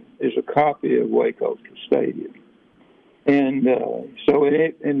of them is a copy of Waco Stadium. And so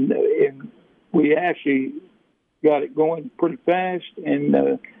we actually got it going pretty fast,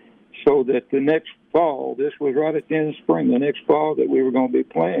 and so that the next fall, this was right at the end of spring, the next fall that we were going to be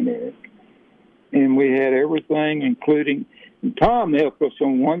playing in it. And we had everything, including Tom helped us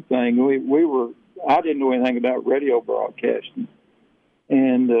on one thing. I didn't know anything about radio broadcasting,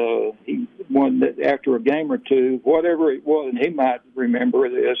 and he wanted that after a game or two, whatever it was, and he might remember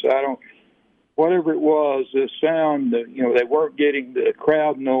this. Whatever it was, the sound, they weren't getting the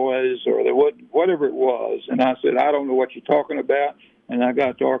crowd noise, or they wouldn't, whatever it was. And I said, I don't know what you're talking about. And I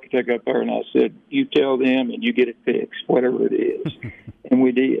got the architect up there, and I said, you tell them, and you get it fixed, whatever it is. And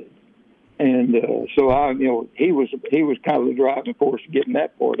we did. And so he was kind of the driving force of getting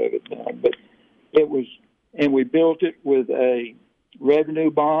that part of it done. But it was, and we built it with a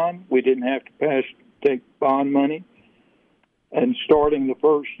revenue bond. We didn't have to take bond money. And starting the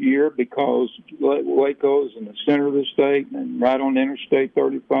first year, because Waco is in the center of the state and right on Interstate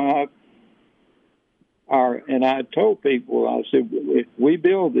 35, and I told people, I said, if we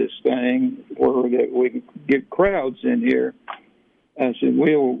build this thing where that we can get crowds in here, I said,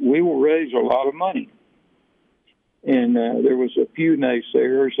 we will raise a lot of money. And there was a few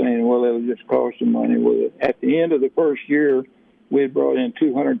naysayers saying, well, it'll just cost you money. Well, at the end of the first year, we had brought in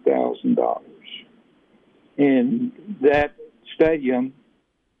 $200,000. And that stadium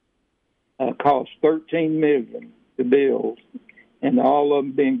cost $13 million to build, and all of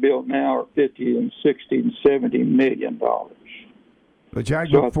them being built now are $50 and $60 and $70 million. But Jack,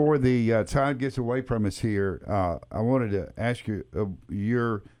 before the time gets away from us here, I wanted to ask you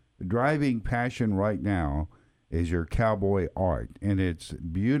your driving passion right now is your cowboy art, and it's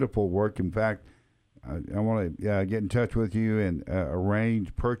beautiful work. In fact, I want to get in touch with you and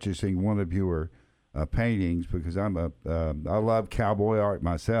arrange purchasing one of your paintings, because I love cowboy art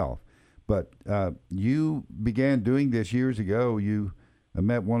myself. But you began doing this years ago. You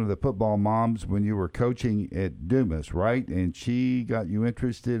met one of the football moms when you were coaching at Dumas, right? And she got you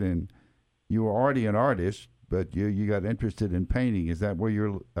interested in. You were already an artist, but you got interested in painting. Is that where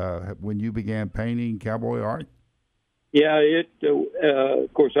you're when you began painting cowboy art? Yeah,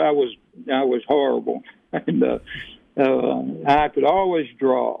 of course, I was horrible, and I could always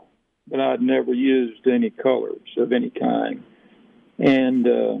draw, but I'd never used any colors of any kind. And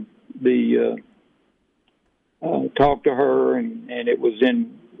talked to her, and it was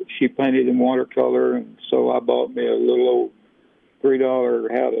she painted in watercolor, and so I bought me a little old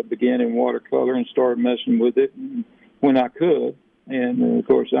 $3 How to Begin in Watercolor and started messing with it when I could. And of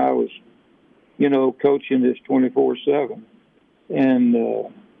course, I was, coaching this 24/7, and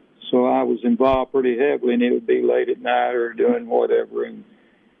so I was involved pretty heavily, and it would be late at night or doing whatever. And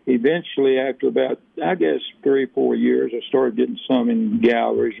eventually, after about, I guess, 3 or 4 years, I started getting some in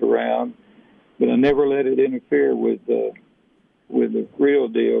galleries around, but I never let it interfere with the real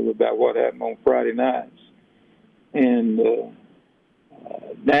deal about what happened on Friday nights. And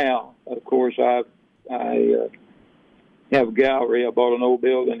now, of course, I have a gallery. I bought an old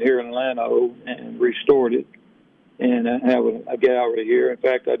building here in Atlanta and restored it, and I have a gallery here. In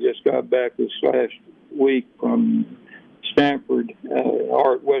fact, I just got back this last week from Stanford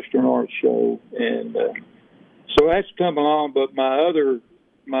Western Art Show, and so that's come along. But my other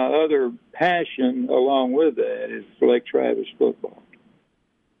passion along with that is Lake Travis football,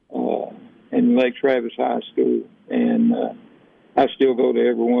 and Lake Travis High School, and I still go to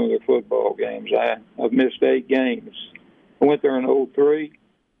every one of their football games. I've missed 8 games. I went there in 2003,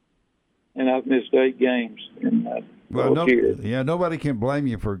 and I've missed 8 games in those years. Yeah, nobody can blame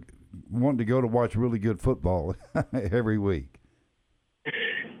you for wanting to go to watch really good football every week.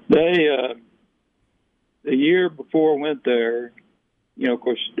 The year before I went there, of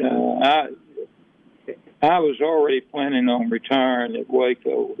course, I was already planning on retiring at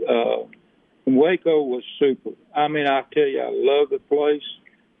Waco. And Waco was super. I mean, I tell you, I love the place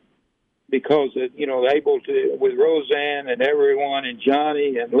because, able to, with Roseanne and everyone and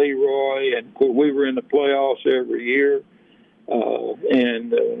Johnny and Leroy, and we were in the playoffs every year.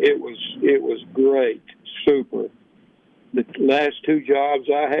 And it was great, super. The last 2 jobs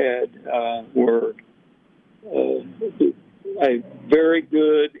I had were a very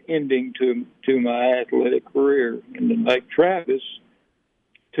good ending to my athletic career. And in Lake Travis,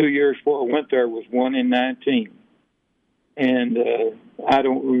 2 years before I went there, was 1-19. And I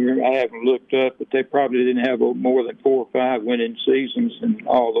haven't looked up, but they probably didn't have more than 4 or 5 winning seasons in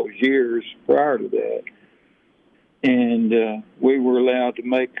all those years prior to that. And we were allowed to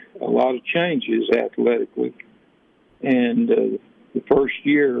make a lot of changes athletically. And the first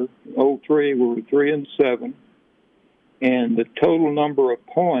year, 2003, we were 3-7. And the total number of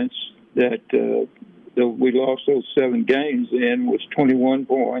points that we lost those 7 games in was 21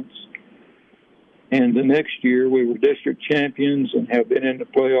 points. And the next year, we were district champions and have been in the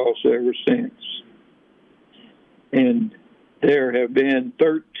playoffs ever since. And there have been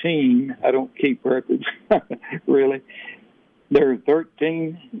 13, I don't keep records, really. There are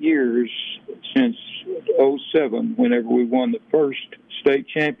 13 years since 2007, whenever we won the first state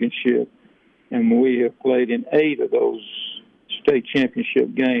championship, and we have played in 8 of those state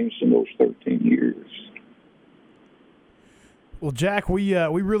championship games in those 13 years. Well, Jack, we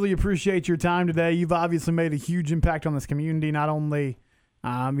really appreciate your time today. You've obviously made a huge impact on this community, not only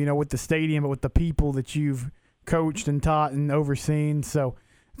with the stadium, but with the people that you've coached and taught and overseen. So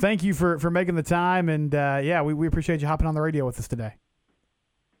thank you for making the time, and we appreciate you hopping on the radio with us today.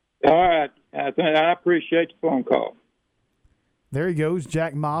 All right. I appreciate the phone call. There he goes,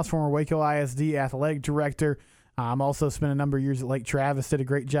 Jack Moss, former Waco ISD athletic director. Also spent a number of years at Lake Travis, did a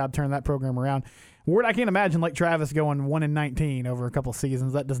great job turning that program around. Ward, I can't imagine Lake Travis going 1-19 over a couple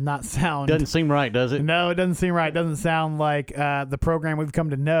seasons. That does not sound... Doesn't seem right, does it? No, it doesn't seem right. It doesn't sound like the program we've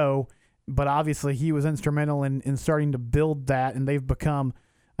come to know, but obviously he was instrumental in starting to build that, and they've become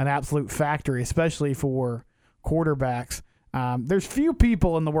an absolute factory, especially for quarterbacks. There's few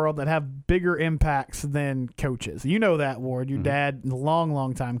people in the world that have bigger impacts than coaches. You know that, Ward. Your dad,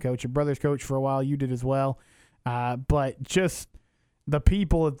 long time coach. Your brother's coach for a while. You did as well. But just the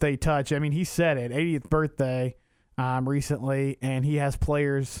people that they touch. I mean, he said it, 80th birthday recently, and he has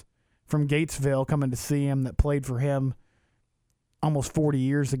players from Gatesville coming to see him that played for him almost 40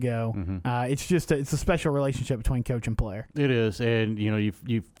 years ago. It's just it's a special relationship between coach and player. It is, and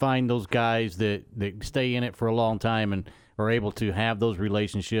you find those guys that stay in it for a long time and are able to have those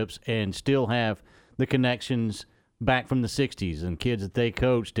relationships and still have the connections back from the 60s and kids that they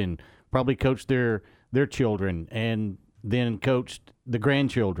coached and probably coached their children and then coached the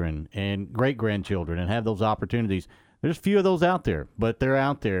grandchildren and great-grandchildren and have those opportunities. There's few of those out there, but they're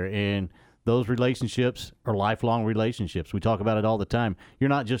out there, and those relationships are lifelong relationships. We talk about it all the time. You're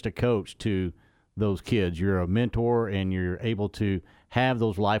not just a coach to those kids. You're a mentor, and you're able to have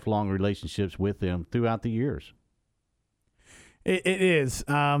those lifelong relationships with them throughout the years. It is.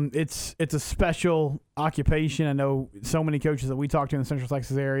 It's a special occupation. I know so many coaches that we talk to in the Central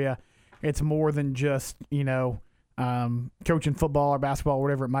Texas area, it's more than just, coaching football or basketball or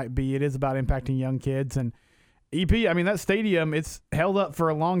whatever it might be. It is about impacting young kids. And EP, I mean, that stadium, it's held up for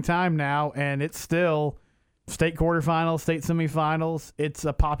a long time now, and it's still state quarterfinals, state semifinals. It's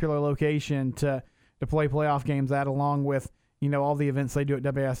a popular location to play playoff games at, along with, all the events they do at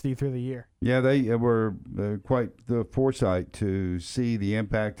WISD through the year. Yeah, they were quite the foresight to see the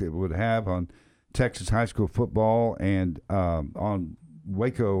impact it would have on Texas high school football and on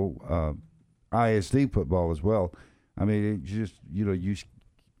Waco ISD football as well. I mean, it just, you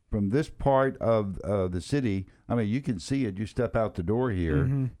from this part of the city, I mean, you can see it. You step out the door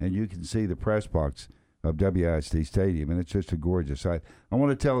here, and you can see the press box of WISD Stadium, and it's just a gorgeous sight. I want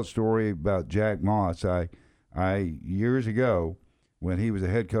to tell a story about Jack Moss. I years ago, when he was a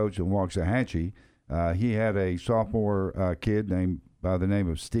head coach in Waxahachie, he had a sophomore kid named by the name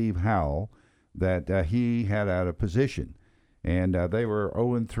of Steve Howell that he had out of position, and they were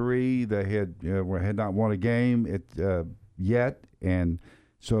 0-3. They had not won a game yet, and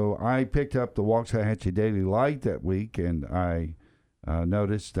so I picked up the Waxahachie Daily Light that week, and I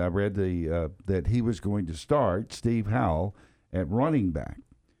noticed, I read that he was going to start Steve Howell at running back.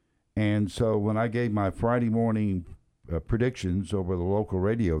 And so when I gave my Friday morning predictions over the local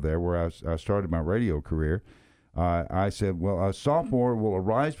radio there, where I started my radio career, I said, well, a sophomore will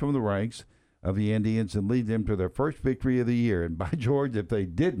arise from the ranks of the Indians and lead them to their first victory of the year. And by George, if they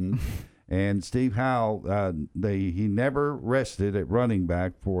didn't, and Steve Howell, he never rested at running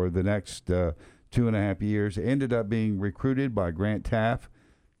back for the next 2.5 years, ended up being recruited by Grant Taft,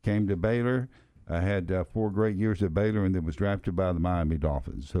 came to Baylor, had 4 great years at Baylor, and then was drafted by the Miami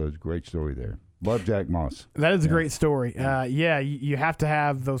Dolphins. So it's a great story there. Love Jack Moss. That is a great story. You have to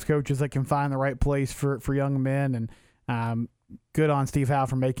have those coaches that can find the right place for young men, and good on Steve Howell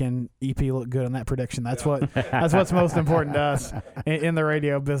for making EP look good on that prediction. That's what's most important to us in the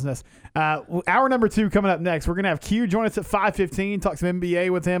radio business. Hour number 2 coming up next. We're going to have Q join us at 5:15, talk some NBA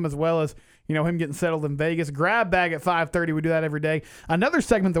with him, as well as him getting settled in Vegas. Grab bag at 5:30. We do that every day. Another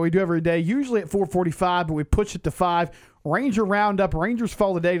segment that we do every day, usually at 4:45, but we push it to 5. Ranger Roundup. Rangers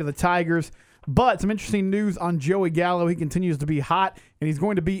fall today to the Tigers. But some interesting news on Joey Gallo. He continues to be hot, and he's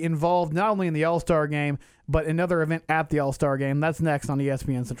going to be involved not only in the All-Star game, but another event at the All-Star game. That's next on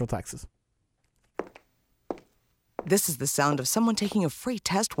ESPN Central Texas. This is the sound of someone taking a free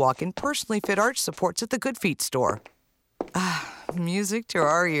test walk in personally fit arch supports at the Good Feet store. Music to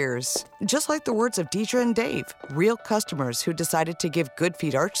our ears. Just like the words of Deidre and Dave, real customers who decided to give Good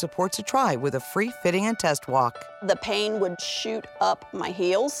Feet arch supports a try with a free fitting and test walk. The pain would shoot up my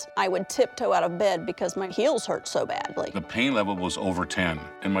heels. I would tiptoe out of bed because my heels hurt so badly. The pain level was over 10,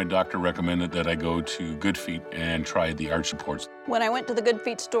 and my doctor recommended that I go to Good Feet and try the arch supports. When I went to the Good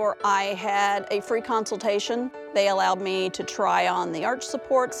Feet store, I had a free consultation. They allowed me to try on the arch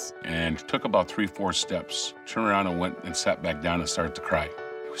supports. And took about 3-4 steps, turned around and went and sat back down and started to cry.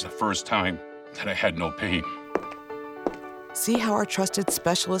 It was the first time that I had no pain. See how our trusted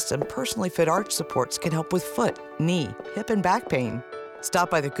specialists and personally fit arch supports can help with foot, knee, hip, and back pain. Stop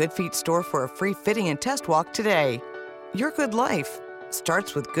by the Good Feet store for a free fitting and test walk today. Your good life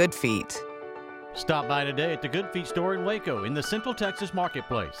starts with Good Feet. Stop by today at the Good Feet store in Waco in the Central Texas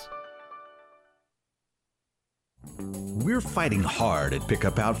Marketplace. We're fighting hard at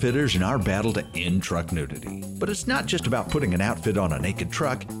Pickup Outfitters in our battle to end truck nudity. But it's not just about putting an outfit on a naked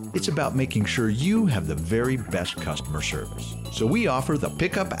truck, it's about making sure you have the very best customer service. So we offer the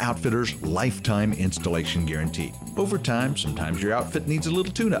Pickup Outfitters Lifetime Installation Guarantee. Over time, sometimes your outfit needs a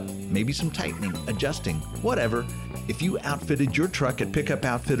little tune-up, maybe some tightening, adjusting, whatever. If you outfitted your truck at Pickup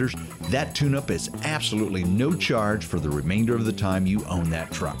Outfitters, that tune-up is absolutely no charge for the remainder of the time you own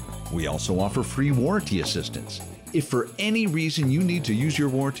that truck. We also offer free warranty assistance. If for any reason you need to use your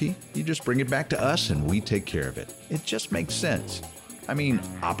warranty, you just bring it back to us and we take care of it. It just makes sense. I mean,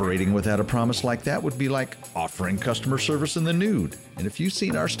 operating without a promise like that would be like offering customer service in the nude. And if you've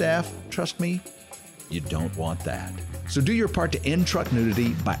seen our staff, trust me, You don't want that. So do your part to end truck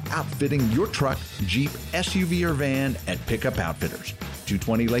nudity by outfitting your truck, Jeep, SUV, or van at Pickup Outfitters,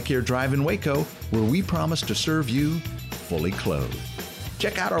 220 Lake Air Drive in Waco, where we promise to serve you fully clothed.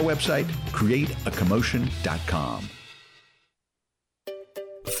 Check out our website, createacommotion.com.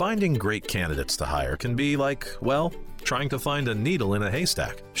 Finding great candidates to hire can be like, well, trying to find a needle in a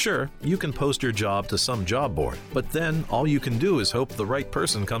haystack. Sure, you can post your job to some job board, but then all you can do is hope the right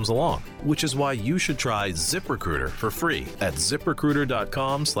person comes along, which is why you should try ZipRecruiter for free at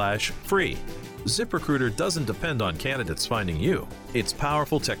ziprecruiter.com/free. ZipRecruiter doesn't depend on candidates finding you. Its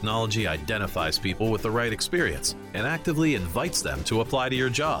powerful technology identifies people with the right experience and actively invites them to apply to your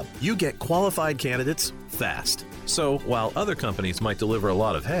job. You get qualified candidates fast. So while other companies might deliver a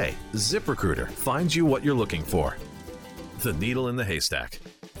lot of hay, ZipRecruiter finds you what you're looking for. The needle in the haystack.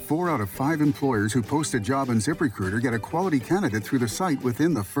 4 out of 5 employers who post a job on ZipRecruiter get a quality candidate through the site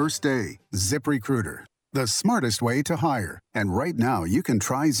within the first day. ZipRecruiter, the smartest way to hire. And right now, you can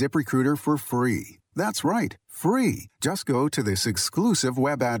try ZipRecruiter for free. That's right, free. Just go to this exclusive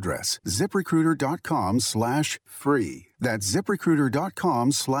web address, ZipRecruiter.com/free. That's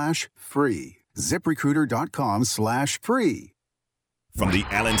ZipRecruiter.com/free. ZipRecruiter.com/free. From the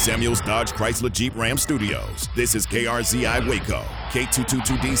Allen Samuels Dodge Chrysler Jeep Ram Studios, this is KRZI Waco,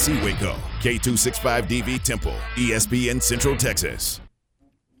 K222DC Waco, K265DV Temple, ESPN Central Texas.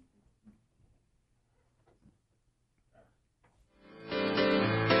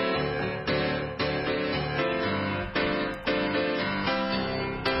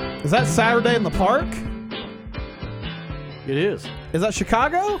 Is that Saturday in the Park? It is. Is that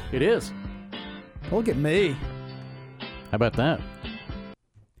Chicago? It is. Look at me. How about that?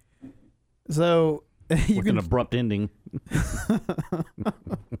 So with an abrupt ending.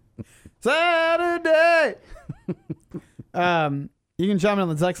 Saturday. You can chime in on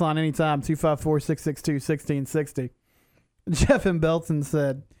the text line anytime, 254-662-1660. Jeff in Belton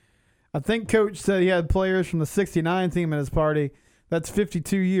said, I think Coach said he had players from the 69 team at his party. That's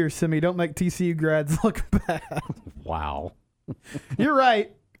 52 years, Simi. Don't make TCU grads look bad. Wow. You're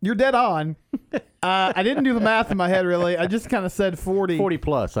right. You're dead on. I didn't do the math in my head, really. I just kind of said 40. 40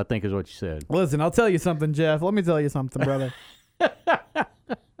 plus, I think is what you said. Listen, I'll tell you something, Jeff. Let me tell you something, brother.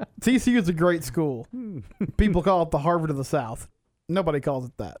 TCU is a great school. People call it the Harvard of the South. Nobody calls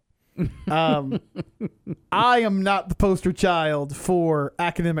it that. I am not the poster child for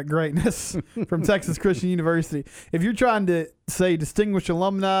academic greatness from Texas Christian University. If you're trying to say distinguished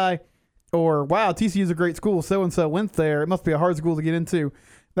alumni or, wow, TCU is a great school, so-and-so went there, it must be a hard school to get into,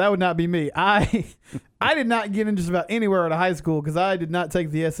 that would not be me. I did not get in just about anywhere out of high school because I did not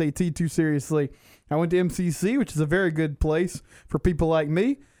take the SAT too seriously. I went to MCC, which is a very good place for people like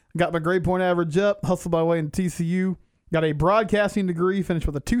me. Got my grade point average up, hustled my way into TCU. Got a broadcasting degree, finished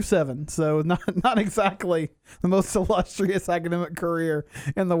with a 2.7, so not exactly the most illustrious academic career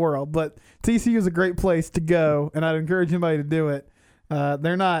in the world. But TCU is a great place to go, and I'd encourage anybody to do it.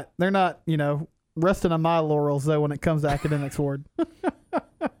 They're not resting on my laurels though when it comes to academics, Ward.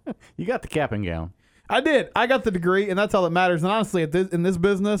 You got the cap and gown. I did. I got the degree, and that's all that matters. And honestly, in this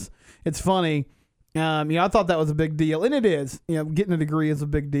business, it's funny. I thought that was a big deal, and it is. Getting a degree is a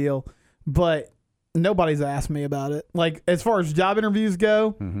big deal, but nobody's asked me about it. Like, as far as job interviews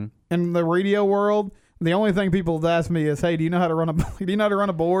go in the radio world, the only thing people have asked me is, "Hey, do you know how to run a board? Can you run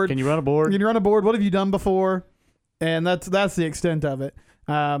a board? Can you run a board? What have you done before?" And that's the extent of it.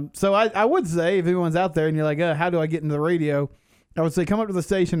 So I would say, if anyone's out there and you're like, how do I get into the radio? I would say come up to the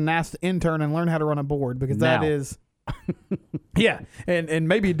station and ask the intern and learn how to run a board, because that is, yeah, and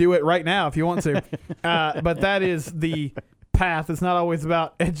maybe do it right now if you want to. But that is the path. It's not always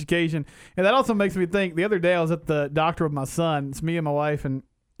about education. And that also makes me think, the other day I was at the doctor with my son. It's me and my wife and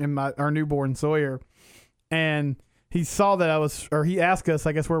our newborn Sawyer. And he saw that he asked us,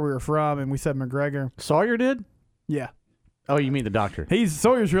 I guess, where we were from, and we said McGregor. Sawyer did? Yeah. Oh, you mean the doctor?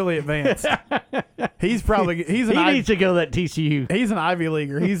 Sawyer's really advanced. He needs to go that TCU. He's an Ivy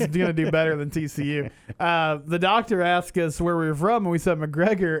Leaguer. He's going to do better than TCU. The doctor asked us where we were from, and we said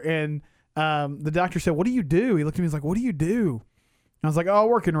McGregor, and the doctor said, "What do you do?" He looked at me, he's like, "What do you do?" And I was like, "Oh, I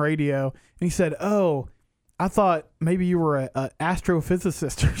work in radio." And he said, "Oh, I thought maybe you were an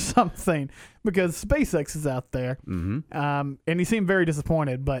astrophysicist or something, because SpaceX is out there." And he seemed very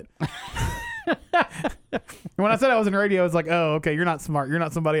disappointed, but when I said I was in radio, I was like, "Oh, okay, you're not smart. You're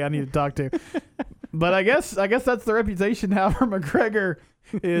not somebody I need to talk to." But I guess that's the reputation now for McGregor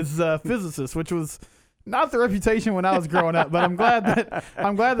is physicist, which was Not the reputation when I was growing up, but I'm glad that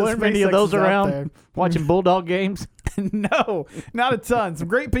Weren't SpaceX many of those is out around there. watching Bulldog games? No, not a ton. Some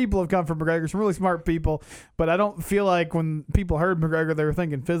great people have come from McGregor, some really smart people, but I don't feel like when people heard McGregor, they were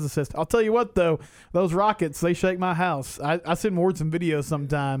thinking physicist. I'll tell you what, though, those rockets, they shake my house. I send Ward some videos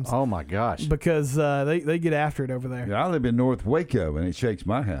sometimes. Oh, my gosh. Because they get after it over there. Yeah, I live in North Waco, and it shakes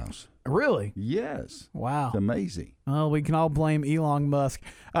my house. Really? Yes. Wow. It's amazing. Well, we can all blame Elon Musk.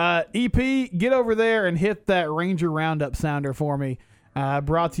 EP, get over there and hit that Ranger Roundup sounder for me.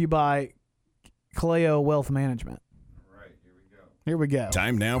 Brought to you by Kaleo Wealth Management. Here we go.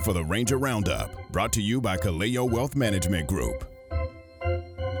 Time now for the Ranger Roundup, brought to you by Kaleo Wealth Management Group.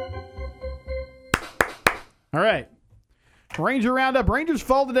 All right. Ranger Roundup. Rangers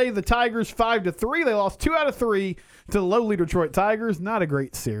fall today to the Tigers 5-3. They lost 2 out of 3 to the lowly Detroit Tigers. Not a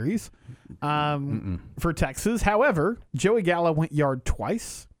great series for Texas. However, Joey Gallo went yard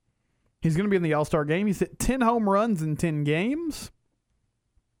twice. He's going to be in the All-Star game. He's hit 10 home runs in 10 games.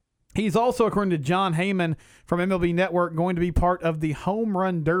 He's also, according to John Heyman from MLB Network, going to be part of the Home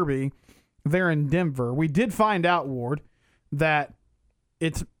Run Derby there in Denver. We did find out, Ward, that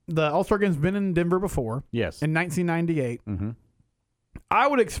the All-Star Game's been in Denver before. Yes. In 1998. Mm-hmm. I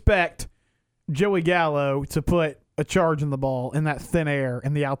would expect Joey Gallo to put a charge in the ball in that thin air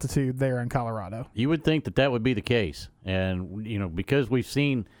and the altitude there in Colorado. You would think that would be the case. And, because we've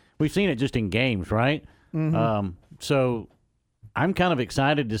seen it just in games, right? Mm-hmm. So I'm kind of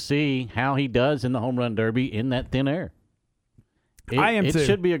excited to see how he does in the Home Run Derby in that thin air. I am too. It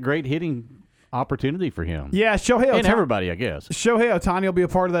should be a great hitting opportunity for him. Yeah, Shohei Ohtani. And everybody, I guess. Shohei Ohtani will be a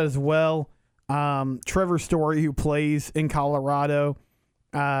part of that as well. Trevor Story, who plays in Colorado.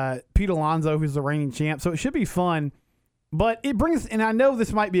 Pete Alonso, who's the reigning champ. So it should be fun. But it brings, and I know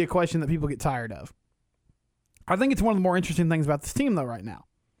this might be a question that people get tired of. I think it's one of the more interesting things about this team, though, right now.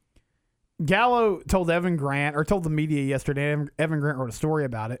 Gallo told the media yesterday, Evan Grant wrote a story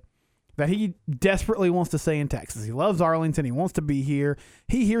about it, that he desperately wants to stay in Texas. He loves Arlington. He wants to be here.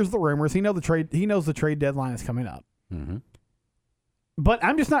 He hears the rumors. He knows the trade deadline is coming up. Mm-hmm. But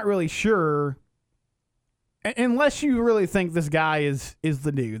I'm just not really sure, unless you really think this guy is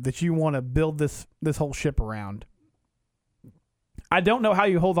the dude that you want to build this whole ship around. I don't know how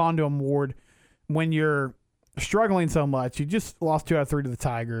you hold on to him, Ward, when you're struggling so much. You just lost 2 out of 3 to the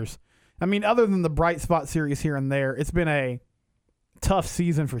Tigers. I mean, other than the bright spot series here and there, it's been a tough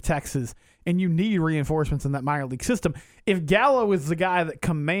season for Texas, and you need reinforcements in that minor league system. If Gallo is the guy that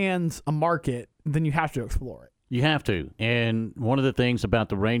commands a market, then you have to explore it. You have to. And one of the things about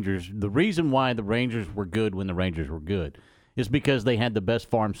the Rangers, the reason why the Rangers were good when the Rangers were good is because they had the best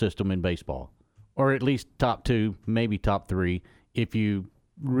farm system in baseball, or at least top 2, maybe top 3, if you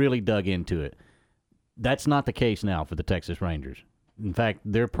really dug into it. That's not the case now for the Texas Rangers. In fact,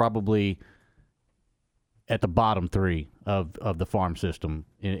 they're probably at the bottom 3 of the farm system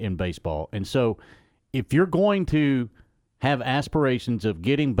in baseball. And so if you're going to have aspirations of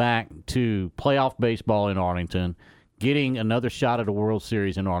getting back to playoff baseball in Arlington, getting another shot at a World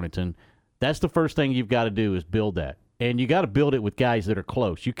Series in Arlington, that's the first thing you've got to do is build that. And you got to build it with guys that are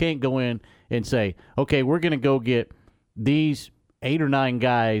close. You can't go in and say, okay, we're going to go get these 8 or 9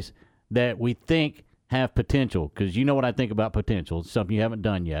 guys that we think have potential, because you know what I think about potential. It's something you haven't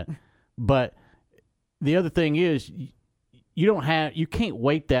done yet. But the other thing is you can't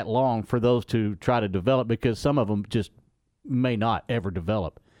wait that long for those to try to develop, because some of them just may not ever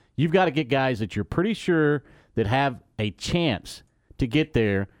develop. You've got to get guys that you're pretty sure that have a chance to get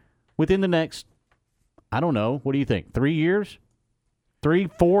there within the next, I don't know, what do you think, 3 years? 3,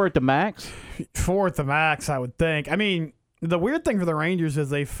 4 at the max? 4 at the max, I would think. I mean, the weird thing for the Rangers is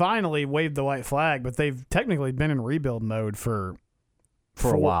they finally waved the white flag, but they've technically been in rebuild mode for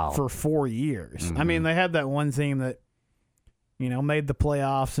a while. For 4 years. Mm-hmm. I mean, they had that one team that, made the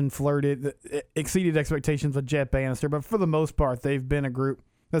playoffs and flirted, exceeded expectations with Jet Bannister, but for the most part, they've been a group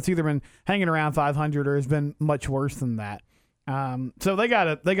that's either been hanging around 500 or has been much worse than that. So they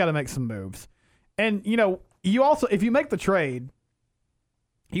gotta make some moves. And, you also, if you make the trade,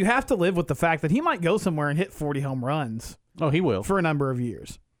 you have to live with the fact that he might go somewhere and hit 40 home runs. Oh, he will. For a number of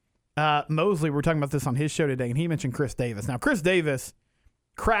years. Mosley, we were talking about this on his show today, and he mentioned Chris Davis. Now, Chris Davis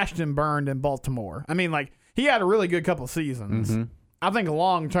crashed and burned in Baltimore. I mean, he had a really good couple seasons. Mm-hmm. I think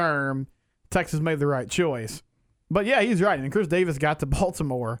long-term, Texas made the right choice. But, yeah, he's right. And Chris Davis got to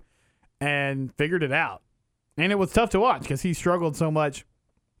Baltimore and figured it out. And it was tough to watch because he struggled so much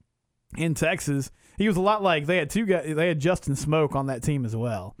in Texas. He was a lot like they had 2 guys. They had Justin Smoke on that team as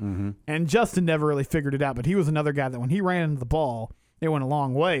well. Mm-hmm. And Justin never really figured it out, but he was another guy that when he ran into the ball, it went a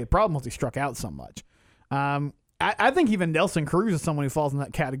long way. The problem was he struck out so much. I think even Nelson Cruz is someone who falls in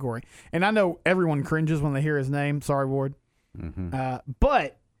that category. And I know everyone cringes when they hear his name. Sorry, Ward.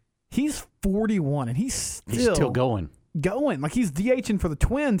 But he's 41, and he's still going. Like, he's DHing for the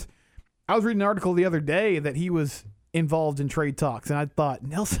Twins. I was reading an article the other day that he was involved in trade talks, and I thought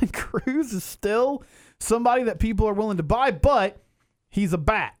Nelson Cruz is still somebody that people are willing to buy, but he's a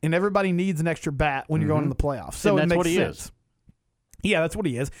bat, and everybody needs an extra bat when you're going to the playoffs. So and that's it makes what he sense. is. Yeah, that's what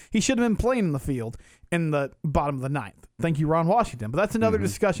he is. He should have been playing in the field in the bottom of the ninth. Thank you, Ron Washington. But that's another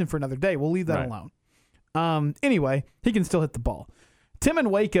discussion for another day. We'll leave that alone. Anyway, he can still hit the ball. Tim in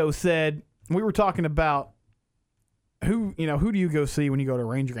Waco said, we were talking about who do you go see when you go to a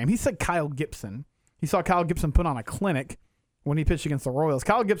Ranger game? He said Kyle Gibson. He saw Kyle Gibson put on a clinic when he pitched against the Royals.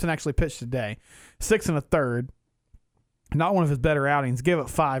 Kyle Gibson actually pitched today, 6 1/3. Not one of his better outings. Gave up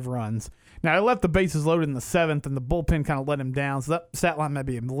 5 runs. Now, he left the bases loaded in the 7th, and the bullpen kind of let him down, so that stat line might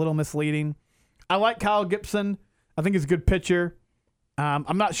be a little misleading. I like Kyle Gibson. I think he's a good pitcher.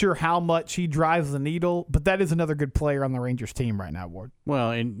 I'm not sure how much he drives the needle, but that is another good player on the Rangers team right now, Ward.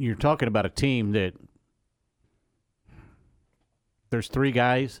 Well, and you're talking about a team that there's 3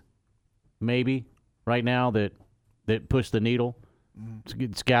 guys maybe right now that push the needle.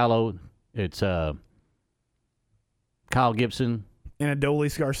 It's Gallo. It's Kyle Gibson. And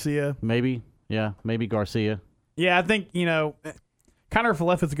Adolis Garcia. Maybe. Yeah, maybe Garcia. Yeah, I think, Connor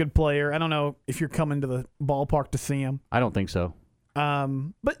Falefa is a good player. I don't know if you're coming to the ballpark to see him. I don't think so.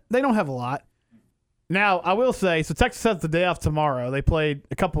 But they don't have a lot. Now, I will say, so Texas has the day off tomorrow. They played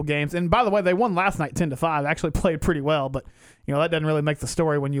a couple games. And by the way, they won last night 10-5. Actually played pretty well, but that doesn't really make the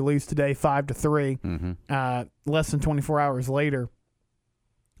story when you lose today 5-3, less than 24 hours later.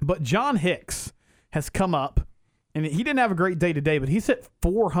 But John Hicks has come up, and he didn't have a great day today, but he's hit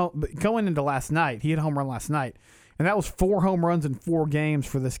 4 going into last night. He hit a home run last night, and that was 4 home runs in 4 games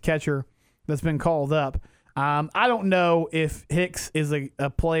for this catcher that's been called up. I don't know if Hicks is a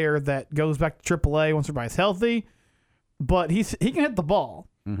player that goes back to AAA once everybody's healthy, but he can hit the ball.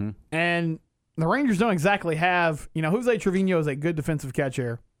 And the Rangers don't exactly have, Jose Trevino is a good defensive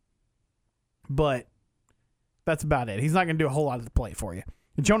catcher, but that's about it. He's not going to do a whole lot of the play for you.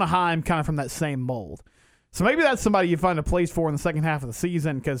 And Jonah Heim kind of from that same mold. So maybe that's somebody you find a place for in the second half of the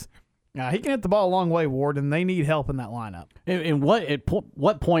season because he can hit the ball a long way, Ward, and they need help in that lineup. And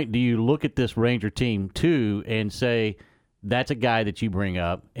what point do you look at this Ranger team, too, and say that's a guy that you bring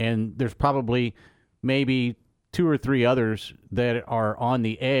up, and there's probably maybe 2 or 3 others that are on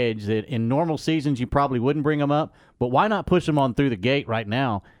the edge that in normal seasons you probably wouldn't bring them up, but why not push them on through the gate right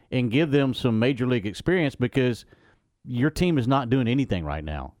now and give them some major league experience because your team is not doing anything right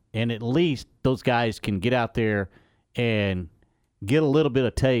now. And at least those guys can get out there and get a little bit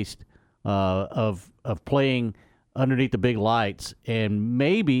of taste of playing underneath the big lights, and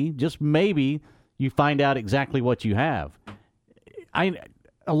maybe, just maybe, you find out exactly what you have.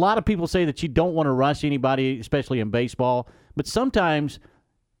 A lot of people say that you don't want to rush anybody, especially in baseball, but sometimes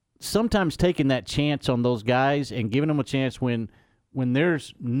taking that chance on those guys and giving them a chance when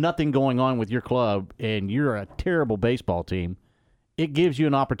there's nothing going on with your club and you're a terrible baseball team, it gives you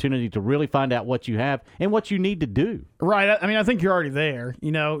an opportunity to really find out what you have and what you need to do. Right. I mean, I think you're already there.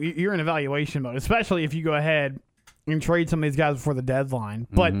 You're in evaluation mode, especially if you go ahead and trade some of these guys before the deadline.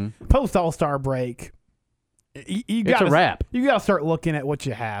 But post All-Star break, it's a wrap. You got to start looking at what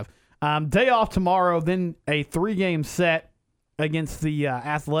you have. Day off tomorrow, then a 3-game set against the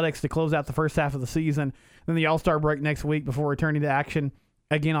Athletics to close out the first half of the season. Then the All-Star break next week before returning to action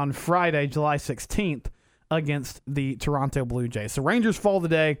again on Friday, July 16th. Against the Toronto Blue Jays. So Rangers fall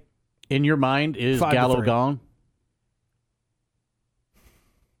today. In your mind, is Gallo gone?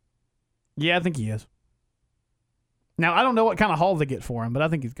 Yeah, I think he is. Now, I don't know what kind of haul they get for him, but I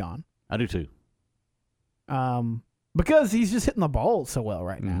think he's gone. I do too. Because he's just hitting the ball so well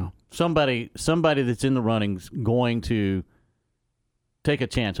right now. Somebody that's in the running's going to take a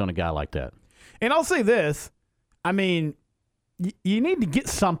chance on a guy like that. And I'll say this. I mean, you need to get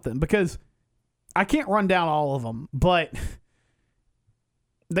something because I can't run down all of them, but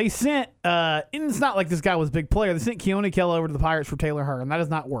they sent, and it's not like this guy was a big player. They sent Keone Kela over to the Pirates for Taylor Hearn. That has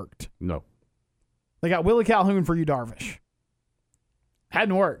not worked. No. They got Willie Calhoun for Yu Darvish.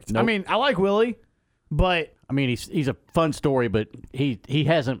 Hadn't worked. Nope. I mean, I like Willie, but I mean, he's a fun story, but he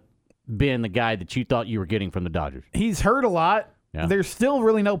hasn't been the guy that you thought you were getting from the Dodgers. He's hurt a lot. Yeah. There's still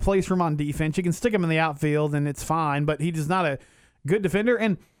really no place for him on defense. You can stick him in the outfield, and it's fine, but he's not a good defender.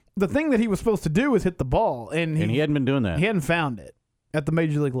 And the thing that he was supposed to do was hit the ball, and he hadn't been doing that. He hadn't found it at the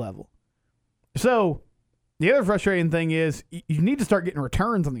major league level. So the other frustrating thing is you need to start getting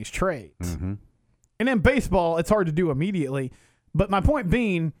returns on these trades. And in baseball, it's hard to do immediately. But my point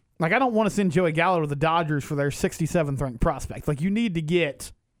being, Like, I don't want to send Joey Gallo to the Dodgers for their 67th ranked prospect. Like, you need to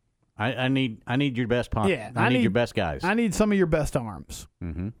get. I need your best punch. Yeah, I need your best guys. I need some of your best arms.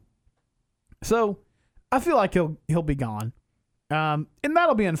 Mm-hmm. So, I feel like he'll be gone, and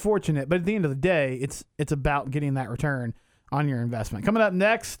that'll be unfortunate. But at the end of the day, it's about getting that return on your investment. Coming up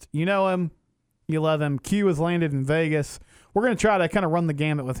next, you know him, you love him. Q has landed in Vegas. We're going to try to kind of run the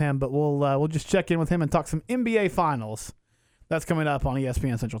gamut with him, but we'll just check in with him and talk some NBA Finals. That's coming up on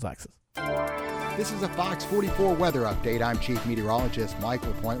ESPN Central Texas. This is a Fox 44 weather update. I'm Chief Meteorologist Mike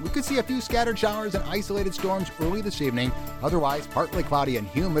LaPointe. We could see a few scattered showers and isolated storms early this evening. Otherwise, partly cloudy and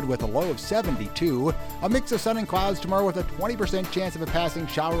humid with a low of 72. A mix of sun and clouds tomorrow with a 20% chance of a passing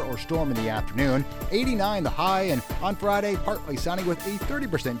shower or storm in the afternoon. 89 the high, and on Friday, partly sunny with a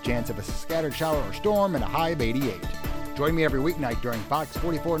 30% chance of a scattered shower or storm and a high of 88. Join me every weeknight during Fox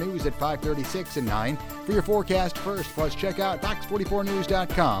 44 News at 5:36 and 9 for your forecast first. Plus, check out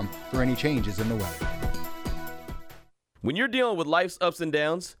fox44news.com for any changes in the weather. When you're dealing with life's ups and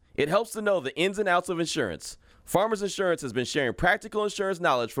downs, it helps to know the ins and outs of insurance. Farmers Insurance has been sharing practical insurance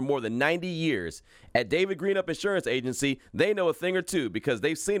knowledge for more than 90 years. At David Greenup Insurance Agency, they know a thing or two because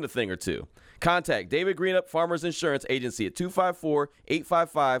they've seen a thing or two. Contact David Greenup Farmers Insurance Agency at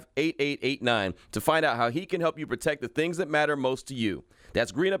 254-855-8889 to find out how he can help you protect the things that matter most to you.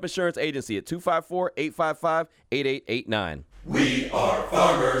 That's Greenup Insurance Agency at 254-855-8889. We are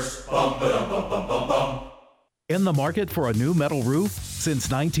farmers. Bum, ba-dum, bum, bum, bum, bum. In the market for a new metal roof?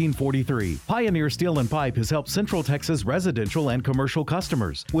 Since 1943, Pioneer Steel & Pipe has helped Central Texas residential and commercial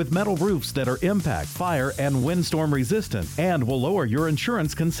customers with metal roofs that are impact, fire, and windstorm resistant and will lower your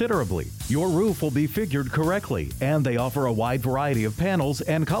insurance considerably. Your roof will be figured correctly, and they offer a wide variety of panels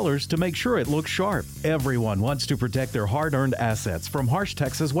and colors to make sure it looks sharp. Everyone wants to protect their hard-earned assets from harsh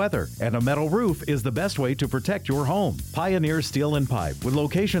Texas weather, and a metal roof is the best way to protect your home. Pioneer Steel & Pipe, with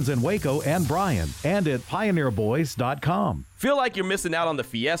locations in Waco and Bryan, and at pioneerboys.com. Feel like you're missing out on the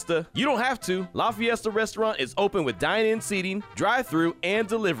fiesta? You don't have to. La Fiesta Restaurant is open with dine-in seating, drive-thru, and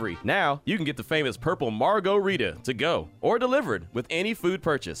delivery. Now, you can get the famous purple Margarita to go or delivered with any food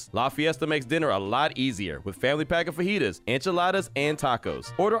purchase. La Fiesta makes dinner a lot easier with family pack of fajitas, enchiladas, and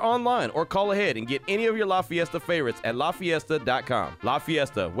tacos. Order online or call ahead and get any of your La Fiesta favorites at lafiesta.com. La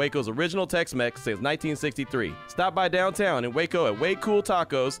Fiesta, Waco's original Tex-Mex since 1963. Stop by downtown in Waco at Way Cool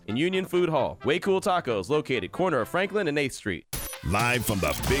Tacos in Union Food Hall. Way Cool Tacos, located corner of Franklin and 8th Street. Live from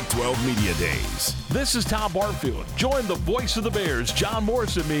the Big 12 Media Days. This is Tom Barfield. Join the voice of the Bears, John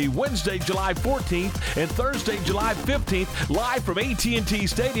Morris and me, Wednesday, July 14th and Thursday, July 15th, live from AT&T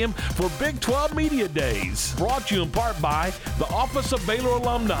Stadium for Big 12 Media Days. Brought to you in part by the Office of Baylor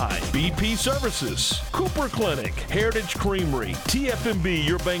Alumni, BP Services, Cooper Clinic, Heritage Creamery, TFMB,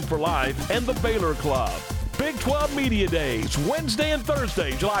 Your Bank for Life, and the Baylor Club. Big 12 Media Days, Wednesday and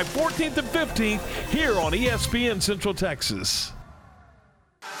Thursday, July 14th and 15th, here on ESPN Central Texas.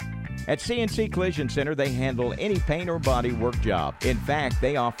 At CNC Collision Center, they handle any paint or body work job. In fact,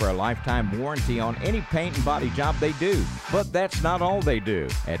 they offer a lifetime warranty on any paint and body job they do. But that's not all they do.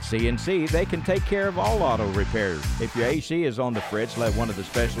 At CNC, they can take care of all auto repairs. If your AC is on the fritz, let one of the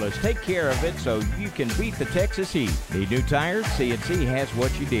specialists take care of it so you can beat the Texas heat. Need new tires? CNC has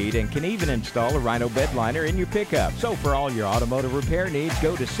what you need and can even install a Rhino bed liner in your pickup. So for all your automotive repair needs,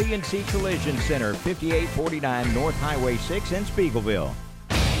 go to CNC Collision Center, 5849 North Highway 6 in Spiegelville.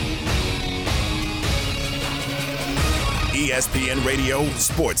 ESPN Radio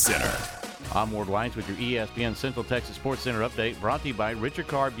Sports Center. I'm Ward Weitz with your ESPN Central Texas Sports Center update, brought to you by Richard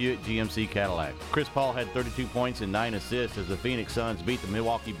Carr Buick GMC Cadillac. Chris Paul had 32 points and 9 assists as the Phoenix Suns beat the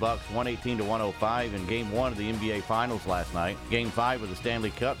Milwaukee Bucks 118-105 in Game 1 of the NBA Finals last night. Game 5 of the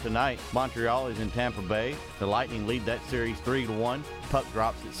Stanley Cup tonight. Montreal is in Tampa Bay. The Lightning lead that series 3-1. Puck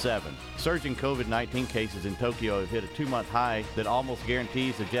drops at 7. Surging COVID-19 cases in Tokyo have hit a 2-month high that almost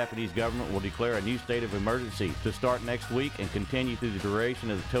guarantees the Japanese government will declare a new state of emergency to start next week and continue through the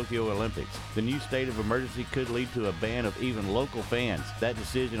duration of the Tokyo Olympics. The new state of emergency could lead to a ban of even local fans. That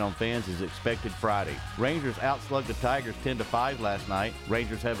decision on fans is expected Friday. Rangers outslugged the Tigers 10-5 last night.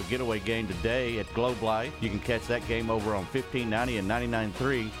 Rangers have a getaway game today at Globe Life. You can catch that game over on 1590 and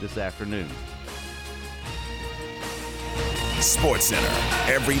 99.3 this afternoon. Sports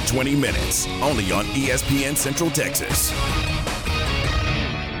Center, every 20 minutes, only on ESPN Central Texas.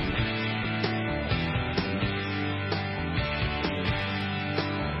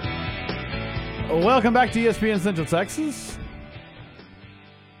 Welcome back to ESPN Central Texas.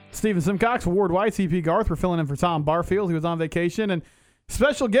 Stephen Simcox, Ward White, CP Garth. We're filling in for Tom Barfield, who was on vacation. And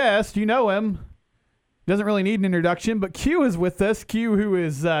special guest, you know him. Doesn't really need an introduction, but Q is with us. Q, who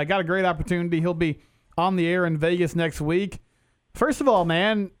has got a great opportunity. He'll be on the air in Vegas next week. First of all,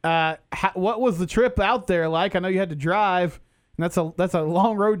 man, what was the trip out there like? I know you had to drive, and that's a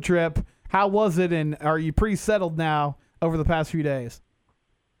long road trip. How was it, and are you pretty settled now over the past few days?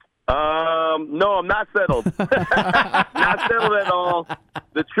 No, I'm not settled. Not settled at all.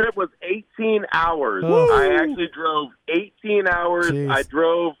 The trip was 18 hours. Woo! I actually drove 18 hours. Jeez. I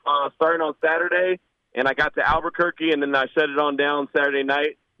drove starting on Saturday, and I got to Albuquerque, and then I shut it on down Saturday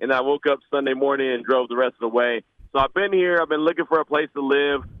night, and then I woke up Sunday morning and drove the rest of the way. So I've been here. I've been looking for a place to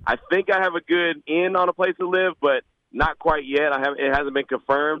live. I think I have a good in on a place to live, but not quite yet. It hasn't been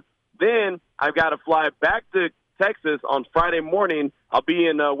confirmed. Then I've got to fly back to Texas on Friday morning. I'll be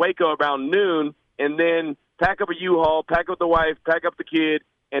in Waco around noon, and then pack up a U-Haul, pack up the wife, pack up the kid,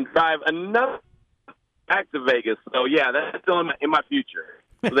 and drive another back to Vegas. So, yeah, that's still in my future.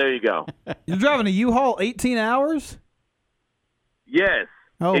 So there you go. You're driving a U-Haul 18 hours? Yes,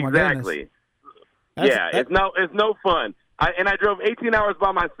 Oh, my exactly. goodness. It's no fun. I drove 18 hours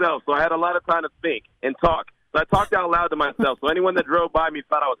by myself, so I had a lot of time to think and talk. So I talked out loud to myself. So anyone that drove by me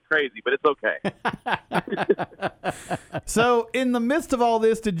thought I was crazy, but it's okay. So in the midst of all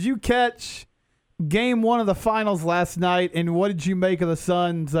this, did you catch game one of the finals last night, and what did you make of the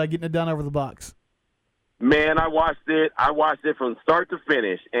Suns getting it done over the Bucks? Man, I watched it. I watched it from start to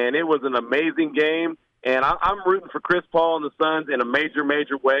finish, and it was an amazing game. And I'm rooting for Chris Paul and the Suns in a major,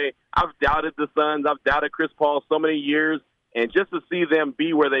 major way. I've doubted the Suns. I've doubted Chris Paul so many years. And just to see them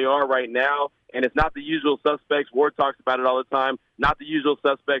be where they are right now, and it's not the usual suspects. Ward talks about it all the time. Not the usual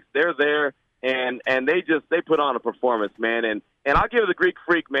suspects. They're there, and they put on a performance, man. And I'll give it the Greek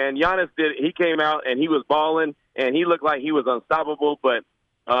Freak, man. Giannis he came out and he was balling, and he looked like he was unstoppable. But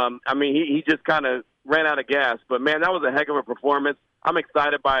he just kind of ran out of gas. But man, that was a heck of a performance. I'm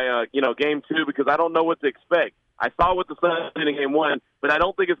excited by game two because I don't know what to expect. I saw what the Suns did in game one, but I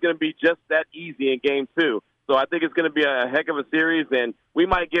don't think it's going to be just that easy in game two. So I think it's going to be a heck of a series, and we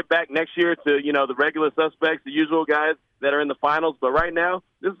might get back next year to, the regular suspects, the usual guys that are in the finals. But right now,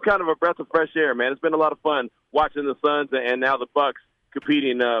 this is kind of a breath of fresh air, man. It's been a lot of fun watching the Suns and now the Bucks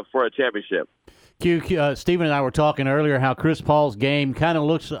competing for a championship. Stephen and I were talking earlier how Chris Paul's game kind of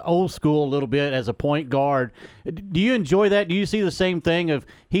looks old school a little bit as a point guard. Do you enjoy that? Do you see the same thing of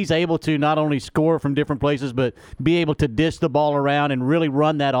he's able to not only score from different places but be able to dish the ball around and really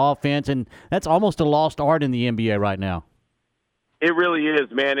run that offense? And that's almost a lost art in the NBA right now. It really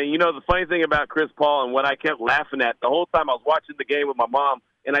is, man. And, the funny thing about Chris Paul and what I kept laughing at the whole time I was watching the game with my mom,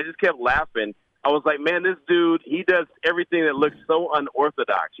 and I just kept laughing. I was like, man, this dude, he does everything that looks so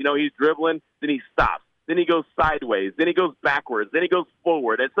unorthodox. He's dribbling, then he stops, then he goes sideways, then he goes backwards, then he goes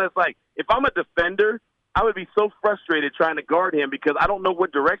forward. It's just like, if I'm a defender, I would be so frustrated trying to guard him because I don't know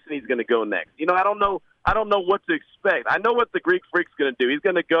what direction he's going to go next. I don't know what to expect. I know what the Greek Freak's going to do. He's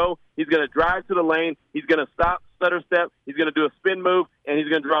going to drive to the lane, he's going to stop, stutter step, he's going to do a spin move, and he's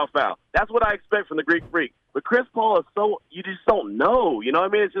going to draw a foul. That's what I expect from the Greek Freak. But Chris Paul is you just don't know. You know what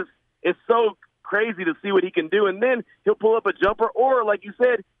I mean? It's so crazy to see what he can do, and then he'll pull up a jumper, or like you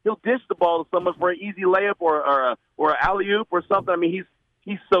said, he'll dish the ball to someone for an easy layup or an alley-oop or something. I mean,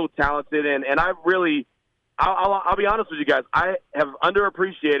 he's so talented, and I really, I'll be honest with you guys, I have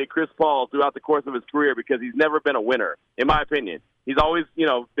underappreciated Chris Paul throughout the course of his career because he's never been a winner, in my opinion. He's always,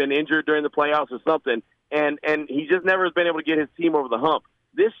 been injured during the playoffs or something, and he just never has been able to get his team over the hump.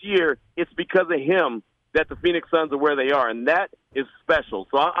 This year, it's because of him that the Phoenix Suns are where they are, and that is special.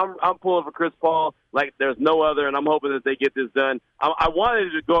 So I'm pulling for Chris Paul like there's no other, and I'm hoping that they get this done. I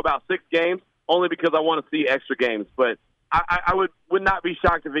wanted to go about 6 games only because I want to see extra games, but I would not be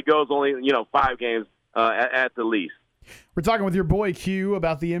shocked if it goes only 5 games at the least. We're talking with your boy Q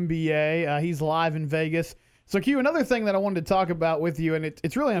about the NBA. He's live in Vegas. So Q, another thing that I wanted to talk about with you, and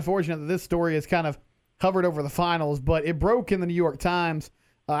it's really unfortunate that this story has kind of hovered over the finals, but it broke in the New York Times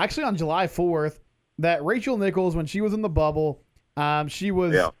actually on July 4th. That Rachel Nichols, when she was in the bubble, she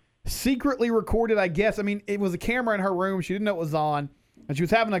was secretly recorded, I guess. I mean, it was a camera in her room. She didn't know it was on. And she was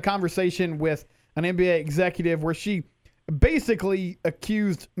having a conversation with an NBA executive where she basically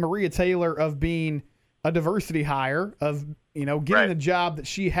accused Maria Taylor of being a diversity hire, of, getting the job that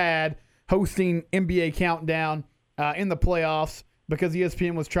she had hosting NBA Countdown in the playoffs because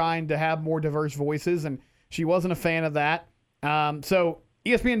ESPN was trying to have more diverse voices, and she wasn't a fan of that. So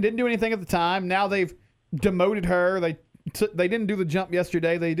ESPN didn't do anything at the time. Now they've demoted her. They didn't do the jump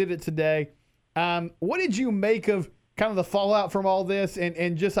yesterday. They did it today. What did you make of kind of the fallout from all this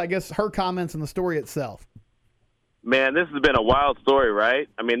and just, I guess, her comments and the story itself? Man, this has been a wild story, right?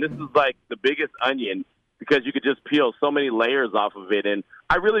 I mean, this is like the biggest onion because you could just peel so many layers off of it. And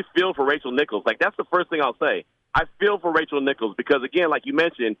I really feel for Rachel Nichols. Like, that's the first thing I'll say. I feel for Rachel Nichols because, again, like you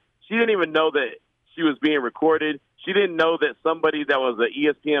mentioned, she didn't even know that she was being recorded. She didn't know that somebody that was an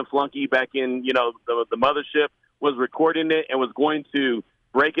ESPN flunky back in, the mothership was recording it and was going to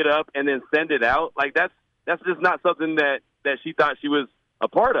break it up and then send it out. Like, that's just not something that she thought she was a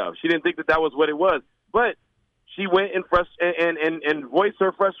part of. She didn't think that was what it was. But she went and voiced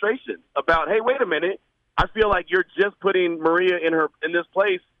her frustration about, hey, wait a minute, I feel like you're just putting Maria in this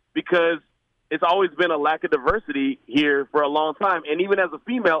place because it's always been a lack of diversity here for a long time. And even as a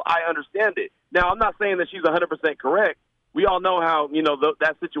female, I understand it. Now, I'm not saying that she's 100% correct. We all know how,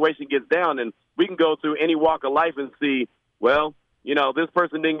 that situation gets down, and we can go through any walk of life and see, well, this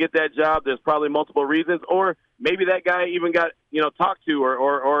person didn't get that job. There's probably multiple reasons, or maybe that guy even got, talked to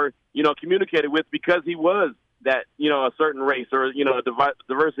or communicated with because he was that, a certain race or,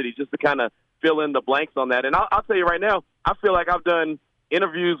 diversity, just to kind of fill in the blanks on that. And I'll tell you right now, I feel like I've done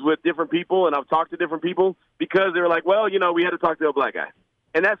interviews with different people and I've talked to different people because they were like, well, we had to talk to a black guy.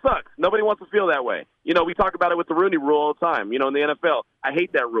 And that sucks. Nobody wants to feel that way. We talk about it with the Rooney Rule all the time, in the NFL. I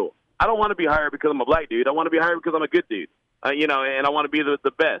hate that rule. I don't want to be hired because I'm a black dude. I want to be hired because I'm a good dude, and I want to be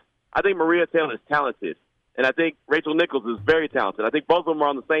the best. I think Maria Taylor is talented, and I think Rachel Nichols is very talented. I think both of them are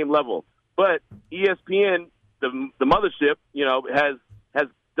on the same level. But ESPN, the mothership, has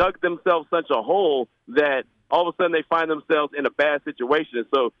dug themselves such a hole that all of a sudden they find themselves in a bad situation. And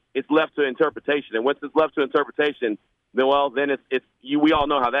so it's left to interpretation. And once it's left to interpretation, then it's we all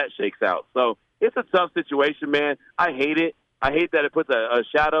know how that shakes out. So it's a tough situation, man. I hate it. I hate that it puts a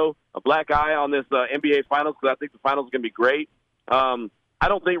shadow, a black eye on this NBA Finals because I think the Finals are going to be great. I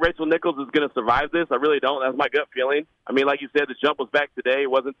don't think Rachel Nichols is going to survive this. I really don't. That's my gut feeling. I mean, like you said, the jump was back today.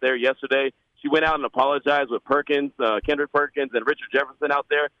 It wasn't there yesterday. She went out and apologized with Perkins, Kendrick Perkins, and Richard Jefferson out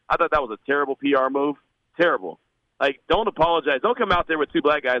there. I thought that was a terrible PR move. Terrible. Like, don't apologize. Don't come out there with two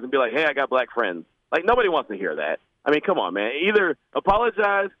black guys and be like, hey, I got black friends. Like, nobody wants to hear that. I mean, come on, man. Either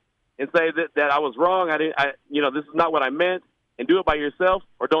apologize and say that I was wrong. This is not what I meant, and do it by yourself,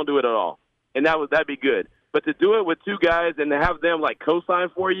 or don't do it at all. And that'd be good. But to do it with two guys and to have them like co-sign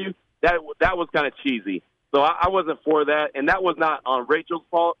for you, that was kind of cheesy. So I wasn't for that, and that was not on Rachel's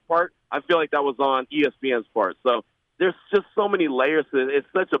part. I feel like that was on ESPN's part. So there's just so many layers to it. It's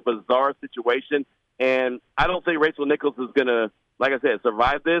such a bizarre situation, and I don't think Rachel Nichols is going to, like I said,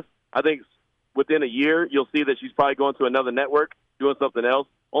 survive this. I think within a year you'll see that she's probably going to another network doing something else,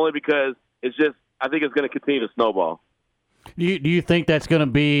 only because I think it's going to continue to snowball. Do you think that's going to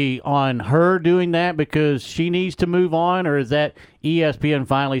be on her doing that because she needs to move on, or is that ESPN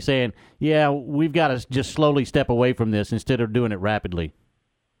finally saying, yeah, we've got to just slowly step away from this instead of doing it rapidly?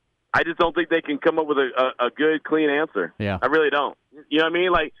 I just don't think they can come up with a good, clean answer. Yeah. I really don't. You know what I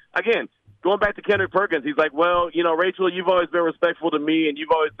mean? Like, again, going back to Kendrick Perkins, he's like, well, Rachel, you've always been respectful to me, and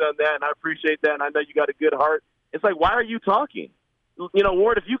you've always done that, and I appreciate that, and I know you got a good heart. It's like, why are you talking?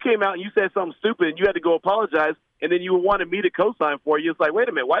 Ward, if you came out and you said something stupid and you had to go apologize, and then you wanted me to co-sign for you, it's like, wait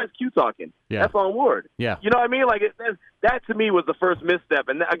a minute, why is Q talking? Yeah. That's on Ward. Yeah. You know what I mean? Like, that to me was the first misstep.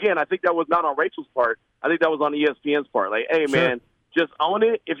 And again, I think that was not on Rachel's part. I think that was on ESPN's part. Like, hey, man, just own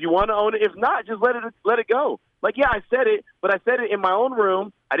it. If you want to own it. If not, just let it go. Like, yeah, I said it, but I said it in my own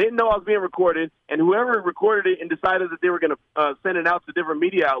room. I didn't know I was being recorded, and whoever recorded it and decided that they were going to send it out to different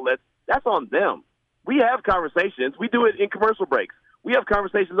media outlets, that's on them. We have conversations. We do it in commercial breaks. We have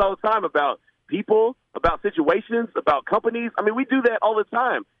conversations all the time about people, about situations, about companies. I mean, we do that all the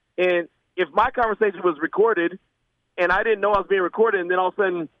time. And if my conversation was recorded and I didn't know I was being recorded, and then all of a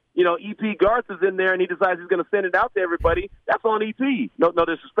sudden, EP Garth is in there and he decides he's going to send it out to everybody, that's on EP. No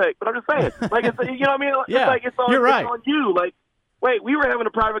disrespect, but I'm just saying. Like, it's, you know what I mean? Yeah, it's like it's on, you're right. It's on you. Like, wait, we were having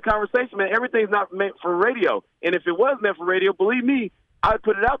a private conversation, man. Everything's not meant for radio. And if it was meant for radio, believe me, I'd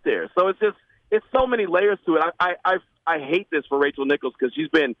put it out there. So it's so many layers to it. I hate this for Rachel Nichols because she's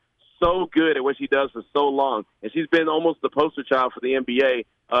been so good at what she does for so long, and she's been almost the poster child for the NBA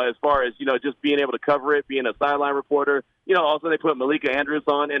as far as just being able to cover it, being a sideline reporter. Also they put Malika Andrews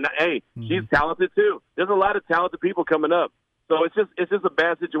on, and hey, she's talented too. There's a lot of talented people coming up, so it's just a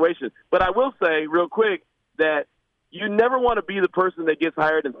bad situation. But I will say real quick that you never want to be the person that gets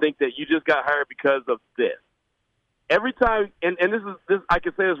hired and think that you just got hired because of this. Every time, and this I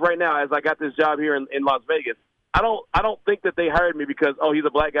can say this right now as I got this job here in Las Vegas. I don't think that they hired me because, oh, he's a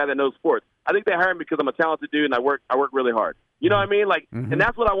black guy that knows sports. I think they hired me because I'm a talented dude and I work really hard. You know what I mean? Like, and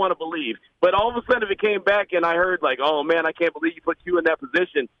that's what I want to believe. But all of a sudden, if it came back and I heard like, oh man, I can't believe you put Q in that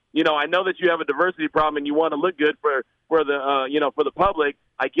position. I know that you have a diversity problem and you want to look good for the for the public.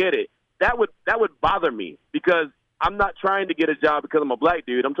 I get it. That would bother me because I'm not trying to get a job because I'm a black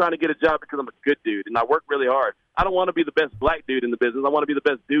dude. I'm trying to get a job because I'm a good dude and I work really hard. I don't want to be the best black dude in the business. I want to be the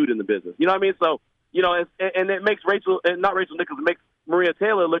best dude in the business. You know what I mean? So. And it makes not Rachel Nichols, it makes Maria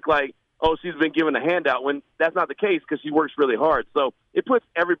Taylor look like, oh, she's been given a handout, when that's not the case because she works really hard. So it puts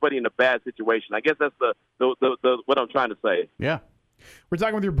everybody in a bad situation. I guess that's the what I'm trying to say. Yeah. We're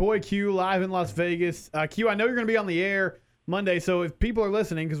talking with your boy Q live in Las Vegas. Q, I know you're going to be on the air Monday, so if people are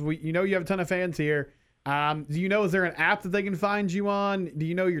listening, because you have a ton of fans here, do you know, is there an app that they can find you on? Do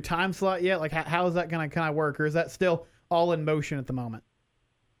you know your time slot yet? Like, how is that going to kind of work, or is that still all in motion at the moment?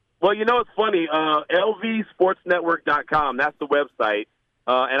 Well, it's funny. LVSportsNetwork.com, that's the website.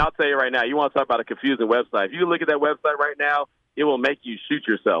 And I'll tell you right now, you want to talk about a confusing website. If you look at that website right now, it will make you shoot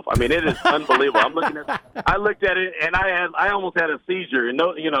yourself. I mean, it is unbelievable. I looked at it and I almost had a seizure. And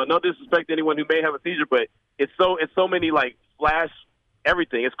no disrespect to anyone who may have a seizure, but it's so many like flash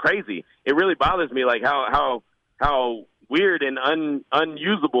everything. It's crazy. It really bothers me, like how weird and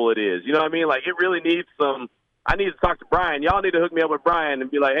unusable it is. You know what I mean? Like it really needs some. I need to talk to Brian. Y'all need to hook me up with Brian and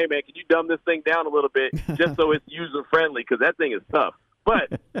be like, hey man, can you dumb this thing down a little bit just so it's user friendly? Because that thing is tough.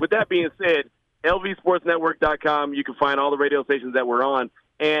 But with that being said, LVSportsNetwork.com, you can find all the radio stations that we're on.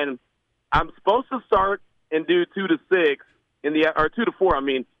 And I'm supposed to start and do 2 to 6 2 to 4,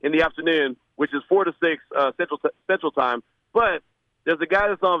 in the afternoon, which is 4 to 6 Central Time. But there's a guy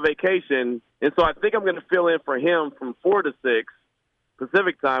that's on vacation, and so I think I'm going to fill in for him from 4 to 6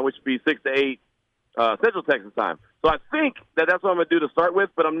 Pacific Time, which would be 6 to 8 Central Texas Time. So I think that's what I'm going to do to start with,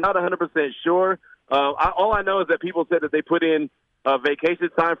 but I'm not 100% sure. All I know is that people said that they put in vacation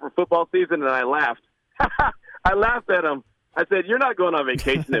time for football season, and I laughed. I laughed at them. I said, you're not going on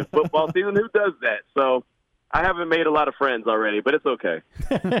vacation in football season. Who does that? So I haven't made a lot of friends already, but it's okay.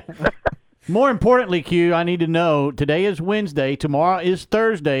 More importantly, Q, I need to know, today is Wednesday, tomorrow is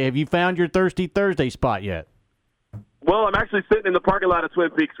Thursday. Have you found your Thirsty Thursday spot yet? Well, I'm actually sitting in the parking lot of Twin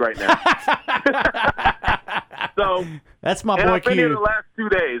Peaks right now. So that's my boy and I've been Q. here the last 2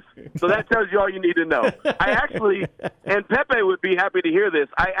 days, so that tells you all you need to know. I actually, and Pepe would be happy to hear this,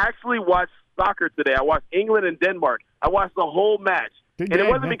 I actually watched soccer today. I watched England and Denmark. I watched the whole match. Good and game, it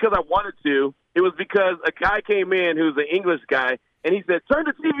wasn't man. because I wanted to. It was because a guy came in who's an English guy, and he said, turn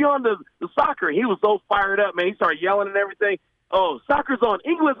the TV on the soccer. And he was so fired up, man. He started yelling and everything. Oh, soccer's on.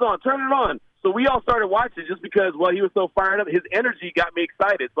 England's on. Turn it on. So we all started watching just because, well, he was so fired up. His energy got me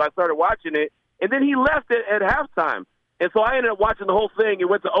excited. So I started watching it. And then he left it at halftime. And so I ended up watching the whole thing. It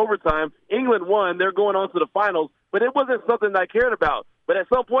went to overtime. England won. They're going on to the finals. But it wasn't something that I cared about. But at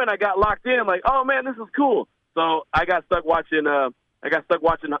some point I got locked in, like, oh, man, this is cool. So I got stuck watching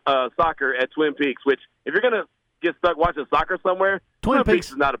soccer at Twin Peaks, which if you're going to get stuck watching soccer somewhere, Twin Peaks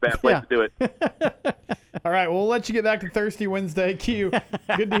is not a bad place to do it. All right, well, we'll let you get back to Thirsty Wednesday. Q,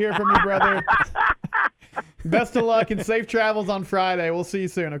 good to hear from you, brother. Best of luck and safe travels on Friday. We'll see you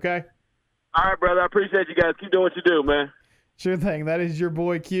soon, okay? All right, brother. I appreciate you guys. Keep doing what you do, man. Sure thing. That is your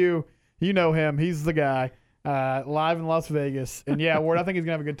boy Q. You know him. He's the guy. Live in Las Vegas. And yeah, Ward, I think he's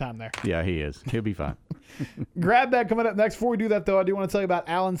going to have a good time there. Yeah, he is. He'll be fine. Grab that coming up next. Before we do that, though, I do want to tell you about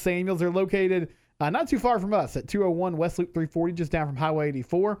Allen Samuels. They're located not too far from us at 201 West Loop 340, just down from Highway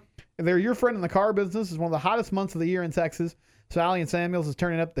 84. They're your friend in the car business. It's one of the hottest months of the year in Texas. So Allen Samuels is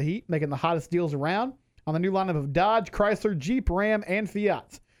turning up the heat, making the hottest deals around on the new lineup of Dodge, Chrysler, Jeep, Ram, and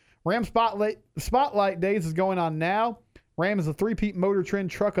Fiats. Ram Spotlight Days is going on now. Ram is the three-peat Motor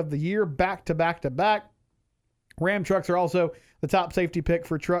Trend Truck of the Year, back to back to back. Ram trucks are also the top safety pick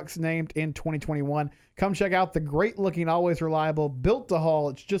for trucks named in 2021. Come check out the great-looking, always reliable, built to haul.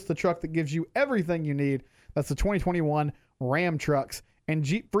 It's just the truck that gives you everything you need. That's the 2021 Ram trucks. And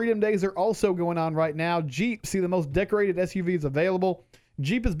Jeep Freedom Days are also going on right now. Jeep, see the most decorated SUVs available.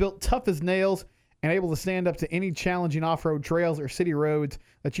 Jeep is built tough as nails and able to stand up to any challenging off-road trails or city roads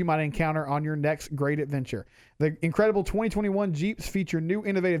that you might encounter on your next great adventure. The incredible 2021 Jeeps feature new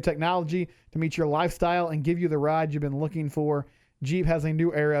innovative technology to meet your lifestyle and give you the ride you've been looking for. Jeep has a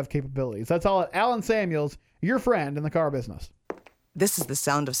new era of capabilities. That's all at Allen Samuels, your friend in the car business. This is the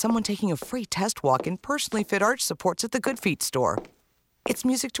sound of someone taking a free test walk in personally fit arch supports at the Good Feet store. It's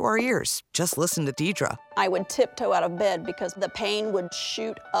music to our ears. Just listen to Deidre. I would tiptoe out of bed because the pain would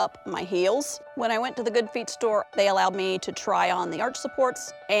shoot up my heels. When I went to the Good Feet store, they allowed me to try on the arch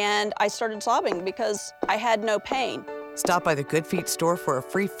supports, and I started sobbing because I had no pain. Stop by the Good Feet store for a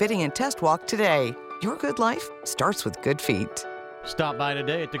free fitting and test walk today. Your good life starts with Good Feet. Stop by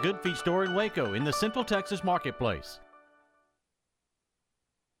today at the Good Feet store in Waco in the Central Texas Marketplace.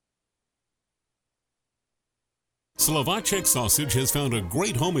 Slovacek Sausage has found a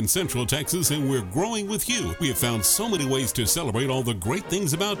great home in Central Texas, and we're growing with you. We have found so many ways to celebrate all the great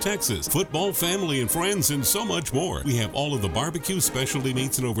things about Texas. Football, family, and friends, and so much more. We have all of the barbecue specialty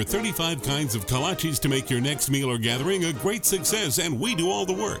meats and over 35 kinds of kolaches to make your next meal or gathering a great success, and we do all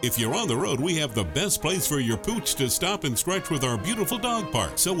the work. If you're on the road, we have the best place for your pooch to stop and stretch with our beautiful dog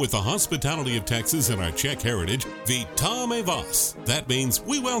park. So with the hospitality of Texas and our Czech heritage, Vítame vás. That means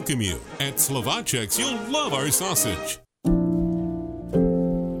we welcome you. At Slovacek's, you'll love our sausage.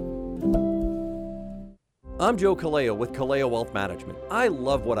 I'm Joe Kaleo with Kaleo Wealth Management. I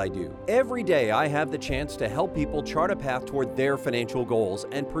love what I do. Every day I have the chance to help people chart a path toward their financial goals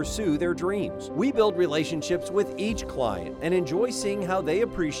and pursue their dreams. We build relationships with each client and enjoy seeing how they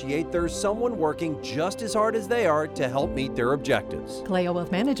appreciate there's someone working just as hard as they are to help meet their objectives. Kaleo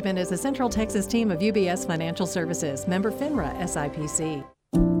Wealth Management is a Central Texas team of UBS Financial Services, member FINRA SIPC.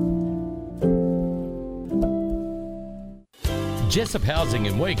 Jessup Housing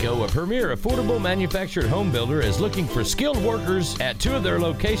in Waco, a premier affordable manufactured home builder, is looking for skilled workers at 2 of their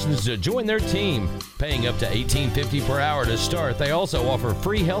locations to join their team. Paying up to $18.50 per hour to start, they also offer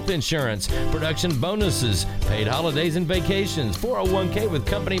free health insurance, production bonuses, paid holidays and vacations, 401k with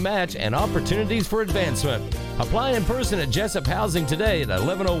company match, and opportunities for advancement. Apply in person at Jessup Housing today at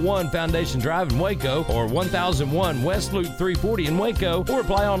 1101 Foundation Drive in Waco or 1001 West Loop 340 in Waco, or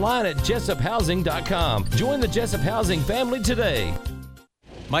apply online at jessuphousing.com. Join the Jessup Housing family today.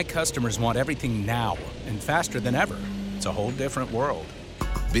 My customers want everything now and faster than ever. It's a whole different world.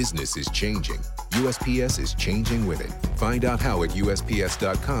 Business is changing. USPS is changing with it. Find out how at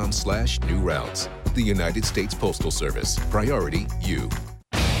USPS.com/new routes. The United States Postal Service. Priority you.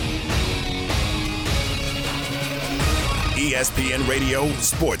 ESPN Radio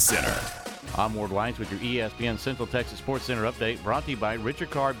Sports Center. I'm Ward Weitz with your ESPN Central Texas Sports Center update, brought to you by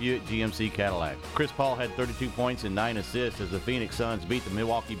Richard Carr Buick GMC Cadillac. Chris Paul had 32 points and 9 assists as the Phoenix Suns beat the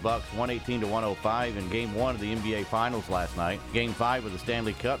Milwaukee Bucks 118-105 in Game 1 of the NBA Finals last night. Game 5 of the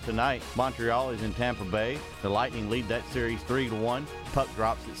Stanley Cup tonight. Montreal is in Tampa Bay. The Lightning lead that series 3-1. Puck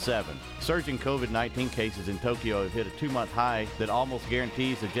drops at 7. Surging COVID-19 cases in Tokyo have hit a 2-month high that almost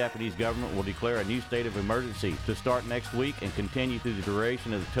guarantees the Japanese government will declare a new state of emergency to start next week and continue through the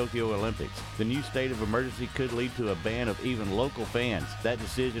duration of the Tokyo Olympics. The new state of emergency could lead to a ban of even local fans. That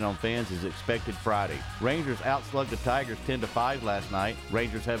decision on fans is expected Friday. Rangers outslugged the Tigers 10-5 last night.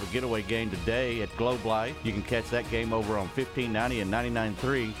 Rangers have a getaway game today at Globe Life. You can catch that game over on 1590 and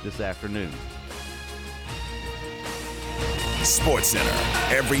 99.3 this afternoon. Sports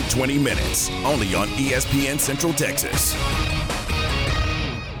Center, every 20 minutes, only on ESPN Central Texas.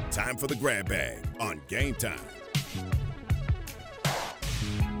 Time for the grab bag on Game Time.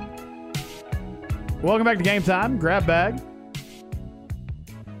 Welcome back to Game Time. Grab bag.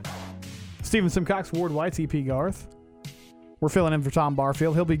 Stephen Simcox, Ward Weitz, EP Garth. We're filling in for Tom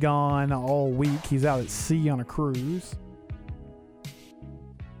Barfield. He'll be gone all week. He's out at sea on a cruise.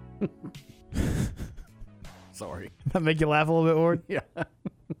 Sorry. That make you laugh a little bit, Ward? Yeah.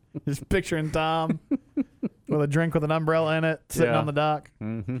 Just picturing Tom with a drink with an umbrella in it, sitting on the dock.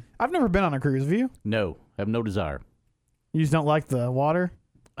 Mm-hmm. I've never been on a cruise. Have you? No, I have no desire. You just don't like the water?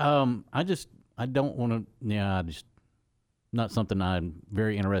 I don't want to. Yeah, just not something I'm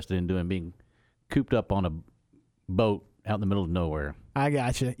very interested in doing. Being cooped up on a boat out in the middle of nowhere. I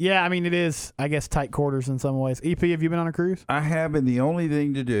gotcha. Yeah, I mean it is. I guess tight quarters in some ways. EP, have you been on a cruise? I have, and the only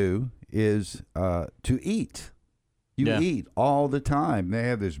thing to do is to eat. You eat all the time. They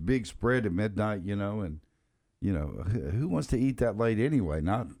have this big spread at midnight, and who wants to eat that late anyway?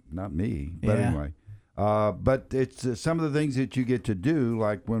 Not me. But anyway. But it's some of the things that you get to do,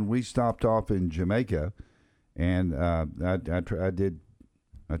 like when we stopped off in Jamaica, and I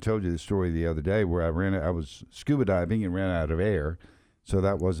told you the story the other day where I was scuba diving and ran out of air, so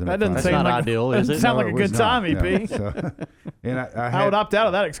that wasn't. That doesn't sound like ideal, is it? Sound like a good time, EP. So, and I would opt out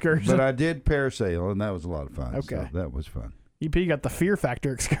of that excursion, but I did parasail, and that was a lot of fun. Okay, so that was fun. EP got the Fear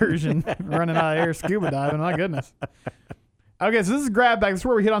Factor excursion, running out of air scuba diving. My goodness. Okay, so this is Grab Bag. This is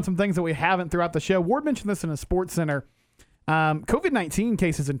where we hit on some things that we haven't throughout the show. Ward mentioned this in a Sports Center. COVID-19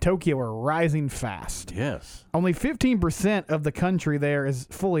 cases in Tokyo are rising fast. Yes. Only 15% of the country there is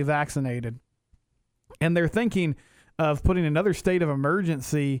fully vaccinated. And they're thinking of putting another state of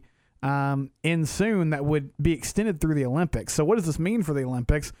emergency in soon that would be extended through the Olympics. So what does this mean for the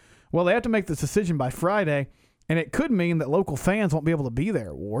Olympics? Well, they have to make this decision by Friday, and it could mean that local fans won't be able to be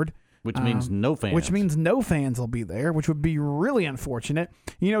there, Ward. Which means no fans. Which means no fans will be there, which would be really unfortunate.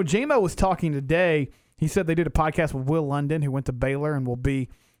 J-Mo was talking today. He said they did a podcast with Will London, who went to Baylor and will be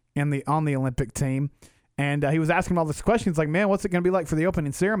on the Olympic team. And he was asking all these questions like, man, what's it going to be like for the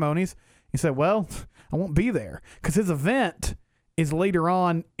opening ceremonies? He said, well, I won't be there because his event is later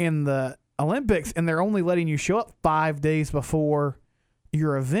on in the Olympics, and they're only letting you show up 5 days before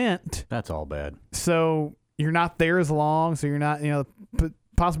your event. That's all bad. So you're not there as long, so you're not,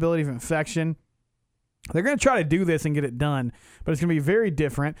 possibility of infection. They're going to try to do this and get it done, but it's going to be very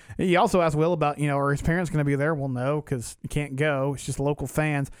different. He also asked Will about, are his parents going to be there? Well, no, because you can't go. It's just local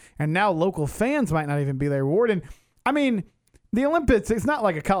fans. And now local fans might not even be there. Warden, I mean, the Olympics, it's not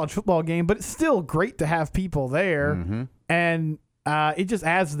like a college football game, but it's still great to have people there. Mm-hmm. And it just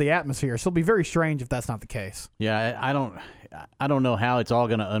adds to the atmosphere. So it'll be very strange if that's not the case. Yeah, I don't know how it's all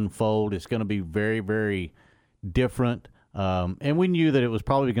going to unfold. It's going to be very, very different. And we knew that it was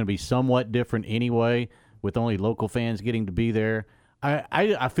probably going to be somewhat different anyway, with only local fans getting to be there.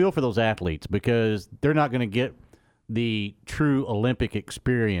 I feel for those athletes because they're not going to get the true Olympic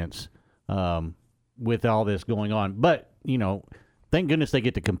experience with all this going on. But, thank goodness they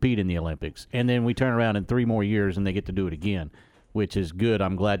get to compete in the Olympics. And then we turn around in 3 more years and they get to do it again, which is good.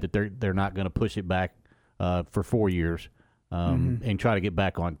 I'm glad that they're not going to push it back for 4 years and try to get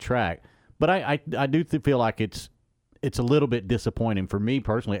back on track. But I do feel like it's a little bit disappointing for me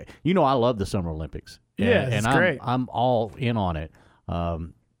personally. I love the Summer Olympics. It's great. I'm all in on it.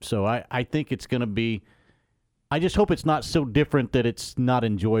 So I think it's going to be – I just hope it's not so different that it's not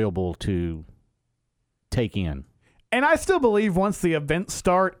enjoyable to take in. And I still believe once the events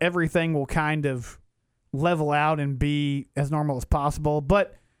start, everything will kind of level out and be as normal as possible.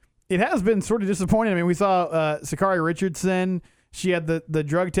 But it has been sort of disappointing. I mean, we saw Sakari Richardson. She had the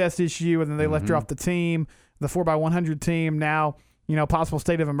drug test issue, and then they left her off the team. The 4x100 team now, possible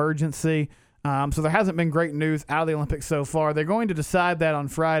state of emergency. So there hasn't been great news out of the Olympics so far. They're going to decide that on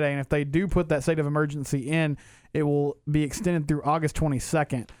Friday, and if they do put that state of emergency in, it will be extended through August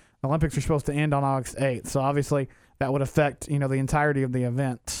 22nd. The Olympics are supposed to end on August 8th, so obviously that would affect, the entirety of the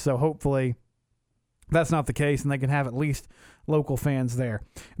event. So hopefully that's not the case, and they can have at least local fans there.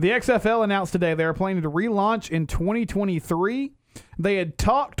 The XFL announced today they are planning to relaunch in 2023. They had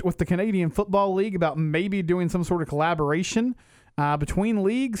talked with the Canadian Football League about maybe doing some sort of collaboration between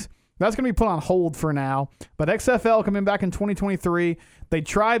leagues. That's going to be put on hold for now. But XFL coming back in 2023. They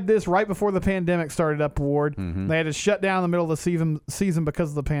tried this right before the pandemic started up, Ward. They had to shut down in the middle of the season because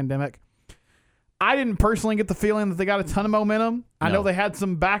of the pandemic. I didn't personally get the feeling that they got a ton of momentum. I know they had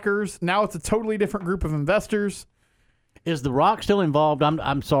some backers. Now it's a totally different group of investors. Is The Rock still involved?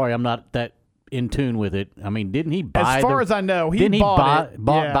 I'm sorry, I'm not that in tune with it. I mean, didn't he buy? As far as I know, he bought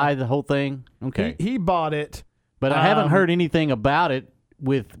buy the whole thing. Okay, he bought it, but I haven't heard anything about it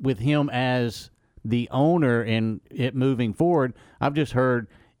with him as the owner and it moving forward. I've just heard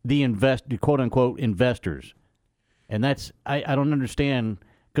the quote unquote investors, and that's I don't understand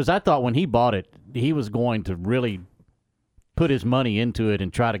because I thought when he bought it, he was going to really put his money into it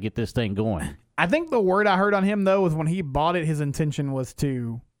and try to get this thing going. I think the word I heard on him though was when he bought it, his intention was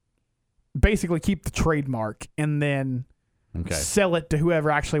to basically keep the trademark and then sell it to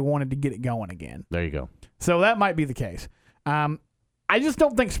whoever actually wanted to get it going again. There you go. So that might be the case. I just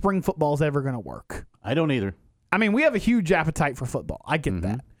don't think spring football is ever going to work. I don't either. I mean, we have a huge appetite for football. I get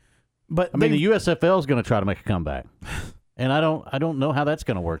that. But the USFL is going to try to make a comeback. And I don't know how that's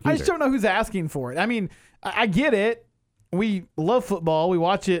going to work either. I just don't know who's asking for it. I mean, I get it. We love football. We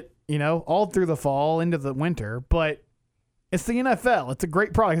watch it, all through the fall into the winter, but it's the NFL. It's a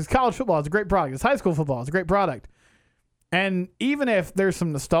great product. It's college football. It's a great product. It's high school football. It's a great product. And even if there's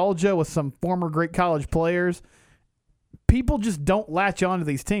some nostalgia with some former great college players, people just don't latch on to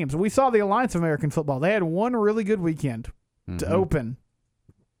these teams. We saw the Alliance of American Football. They had one really good weekend to open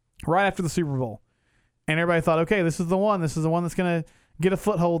right after the Super Bowl. And everybody thought, okay, this is the one. This is the one that's going to get a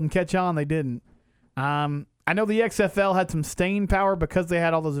foothold and catch on. They didn't. I know the XFL had some staying power because they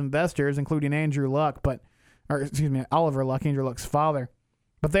had all those investors, including Oliver Luck, Andrew Luck's father.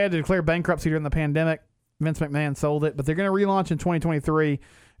 But they had to declare bankruptcy during the pandemic. Vince McMahon sold it. But they're going to relaunch in 2023.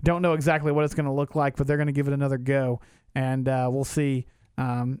 Don't know exactly what it's going to look like, but they're going to give it another go. And we'll see,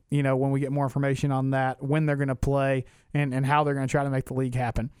 when we get more information on that, when they're going to play and how they're going to try to make the league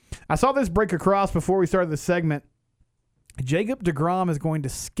happen. I saw this break across before we started this segment. Jacob deGrom is going to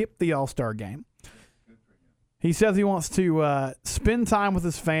skip the All-Star game. He says he wants to spend time with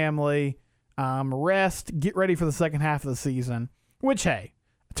his family, rest, get ready for the second half of the season, which, hey,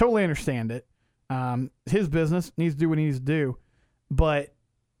 I totally understand it. His business, needs to do what he needs to do. But,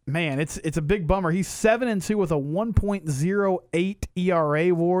 man, it's a big bummer. He's 7-2 with a 1.08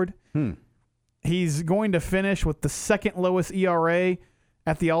 ERA, Ward. He's going to finish with the second lowest ERA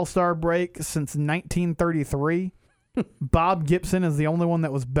at the All-Star break since 1933. Bob Gibson is the only one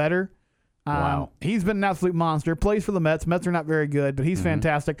that was better. Wow. He's been an absolute monster. Plays for the Mets. Mets are not very good, but he's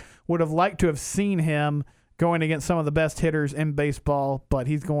fantastic. Would have liked to have seen him going against some of the best hitters in baseball, but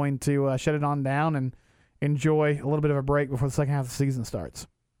he's going to shut it on down and enjoy a little bit of a break before the second half of the season starts.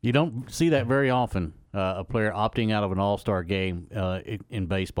 You don't see that very often, a player opting out of an all-star game in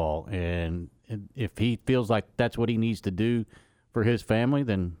baseball. And if he feels like that's what he needs to do for his family,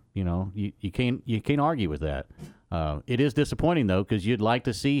 then you can't argue with that. It is disappointing, though, because you'd like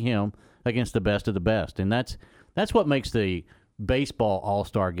to see him against the best of the best. And that's what makes the baseball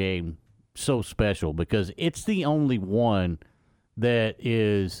all-star game so special, because it's the only one that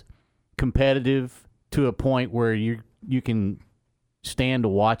is competitive to a point where you can stand to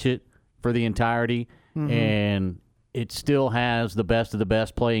watch it for the entirety, and it still has the best of the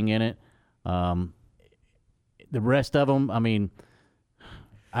best playing in it. The rest of them, I mean,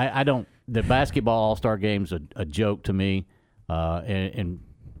 I don't. The basketball all-star game's a joke to me, and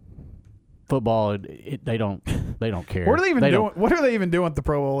football, they don't care. What are they even doing? What are they even doing at the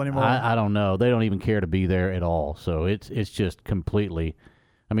Pro Bowl anymore? I don't know. They don't even care to be there at all. So it's just completely.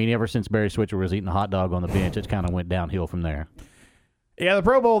 I mean, ever since Barry Switzer was eating a hot dog on the bench, it's kind of went downhill from there. Yeah, the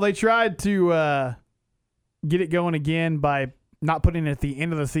Pro Bowl, they tried to get it going again by not putting it at the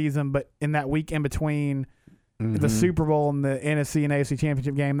end of the season, but in that week in between the Super Bowl and the NFC and AFC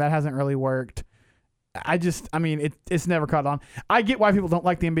Championship game. That hasn't really worked. It's never caught on. I get why people don't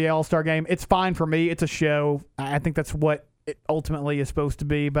like the NBA All-Star Game. It's fine for me. It's a show. I think that's what it ultimately is supposed to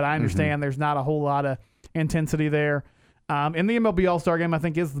be, but I understand there's not a whole lot of intensity there. And the MLB All-Star Game, I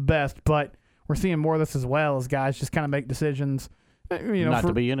think, is the best, but we're seeing more of this as well as guys just kind of make decisions. Not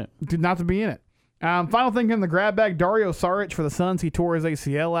to be in it. Not to be in it. Final thing in the grab bag, Dario Saric for the Suns. He tore his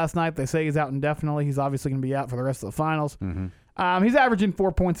ACL last night. They say he's out indefinitely. He's obviously going to be out for the rest of the finals. He's averaging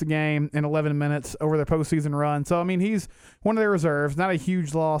 4 points a game in 11 minutes over their postseason run. So, he's one of their reserves. Not a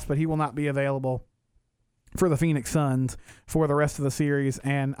huge loss, but he will not be available for the Phoenix Suns for the rest of the series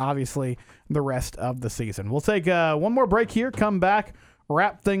and obviously the rest of the season. We'll take one more break here, come back,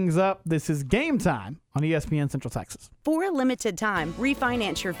 wrap things up. This is Game Time on ESPN Central Texas. For a limited time,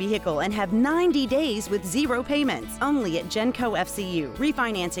 refinance your vehicle and have 90 days with zero payments. Only at Genco FCU.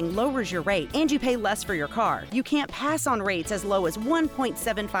 Refinancing lowers your rate and you pay less for your car. You can't pass on rates as low as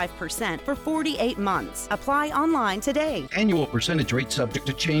 1.75% for 48 months. Apply online today. Annual percentage rate subject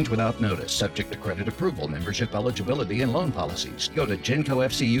to change without notice. Subject to credit approval, membership eligibility, and loan policies. Go to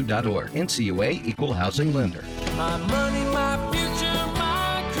GencoFCU.org. NCUA Equal Housing Lender. My money, my future,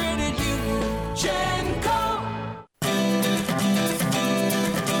 my credit union. Genco.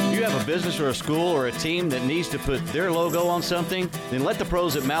 You have a business or a school or a team that needs to put their logo on something? Then let the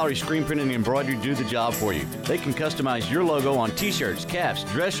pros at Mallory Screen Printing and Embroidery do the job for you. They can customize your logo on t-shirts, caps,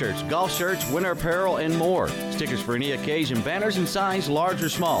 dress shirts, golf shirts, winter apparel, and more. Stickers for any occasion, banners and signs, large or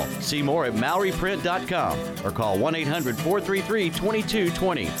small. See more at MalloryPrint.com or call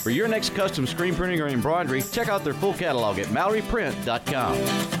 1-800-433-2220. For your next custom screen printing or embroidery, check out their full catalog at MalloryPrint.com.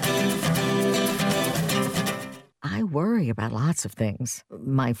 I worry about lots of things.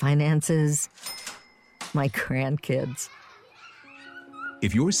 My finances, my grandkids.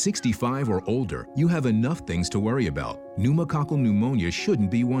 If you're 65 or older, you have enough things to worry about. Pneumococcal pneumonia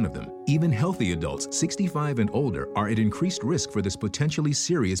shouldn't be one of them. Even healthy adults 65 and older are at increased risk for this potentially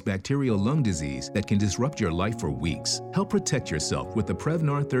serious bacterial lung disease that can disrupt your life for weeks. Help protect yourself with the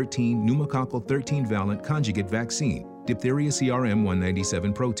Prevnar 13 pneumococcal 13-valent conjugate vaccine, diphtheria CRM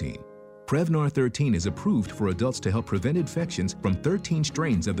 197 protein. Prevnar 13 is approved for adults to help prevent infections from 13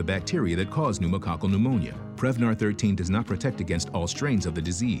 strains of the bacteria that cause pneumococcal pneumonia. Prevnar 13 does not protect against all strains of the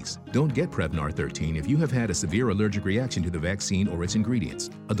disease. Don't get Prevnar 13 if you have had a severe allergic reaction to the vaccine or its ingredients.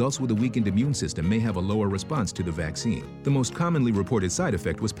 Adults with a weakened immune system may have a lower response to the vaccine. The most commonly reported side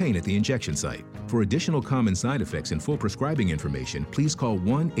effect was pain at the injection site. For additional common side effects and full prescribing information, please call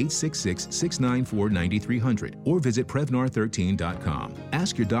 1-866-694-9300 or visit Prevnar13.com.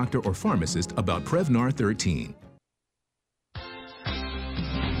 Ask your doctor or pharmacist about Prevnar 13.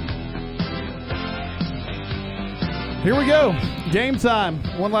 Here we go. Game time.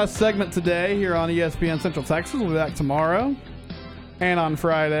 One last segment today here on ESPN Central Texas. We'll be back tomorrow and on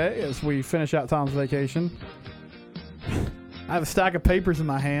Friday as we finish out Tom's vacation. I have a stack of papers in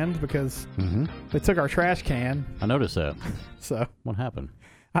my hand because they took our trash can. I noticed that. So what happened?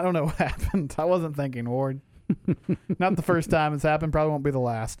 I don't know what happened. I wasn't thinking, Ward. Not the first time it's happened. Probably won't be the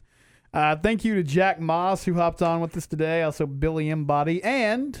last. Thank you to Jack Moss who hopped on with us today. Also Billy Embody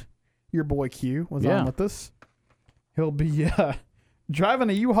and your boy Q was on with us. He'll be driving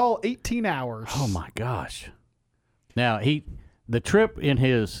a U-Haul 18 hours. Oh, my gosh. Now, the trip in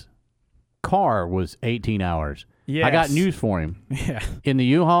his car was 18 hours. Yes. I got news for him. Yeah. In the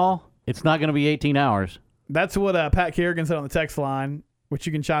U-Haul, It's not going to be 18 hours. That's what Pat Kerrigan said on the text line, which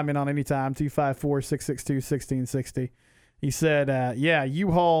you can chime in on anytime, 254-662-1660. He said,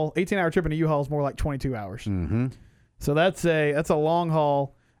 U-Haul, 18-hour trip in a U-Haul is more like 22 hours. Mm-hmm. So that's a long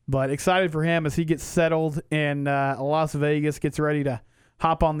haul, but excited for him as he gets settled in Las Vegas, gets ready to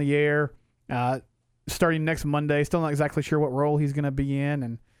hop on the air starting next Monday. Still not exactly sure what role he's going to be in,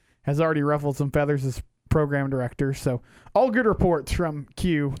 and has already ruffled some feathers as program director. So all good reports from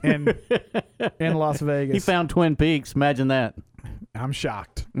Q in Las Vegas. He found Twin Peaks. Imagine that. I'm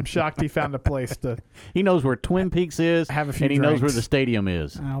shocked. He found a place to. He knows where Twin Peaks is, have a few and he drinks. knows where the stadium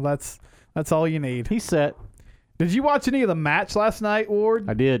is. Oh, that's all you need. He's set. Did you watch any of the match last night, Ward?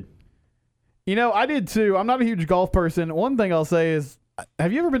 I did. I did too. I'm not a huge golf person. One thing I'll say is,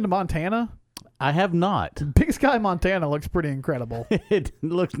 have you ever been to Montana? I have not. Big Sky, Montana looks pretty incredible. It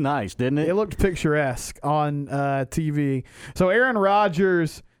looks nice, didn't it? It looked picturesque on TV. So Aaron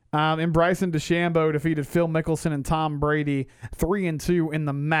Rodgers and Bryson DeChambeau defeated Phil Mickelson and Tom Brady 3-2 in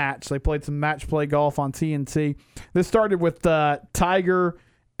the match. They played some match play golf on TNT. This started with Tiger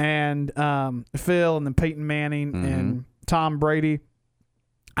and Phil, and then Peyton Manning and Tom Brady.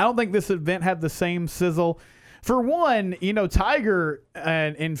 I don't think this event had the same sizzle. For one, Tiger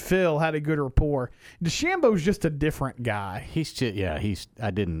and Phil had a good rapport. DeChambeau's just a different guy.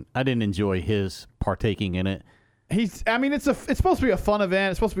 I didn't enjoy his partaking in it. It's supposed to be a fun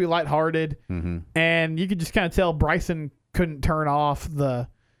event. It's supposed to be lighthearted. And you could just kind of tell Bryson couldn't turn off the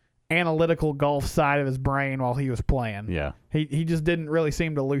analytical golf side of his brain while he was playing. Yeah. He just didn't really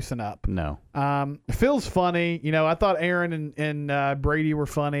seem to loosen up. No. Phil's funny. I thought Aaron and Brady were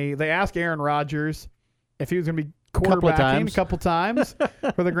funny. They asked Aaron Rodgers if he was going to be quarterbacking a couple times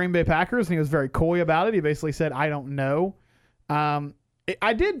for the Green Bay Packers, and he was very coy about it. He basically said, I don't know.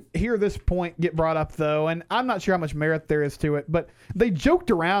 I did hear this point get brought up, though, and I'm not sure how much merit there is to it, but they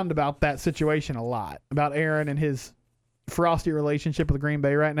joked around about that situation a lot, about Aaron and his frosty relationship with Green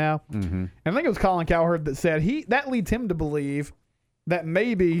Bay right now. And I think it was Colin Cowherd that said that leads him to believe that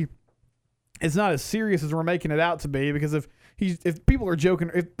maybe it's not as serious as we're making it out to be, because if people are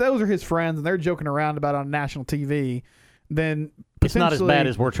joking, if those are his friends and they're joking around about it on national TV, then it's not as bad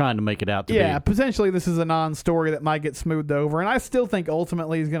as we're trying to make it out to be. Yeah, potentially this is a non-story that might get smoothed over. And I still think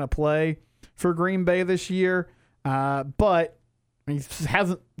ultimately he's going to play for Green Bay this year. But he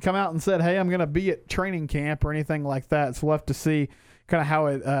hasn't come out and said, hey, I'm going to be at training camp or anything like that. So we'll have to see kind of how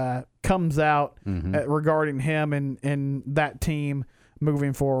it comes out regarding him and that team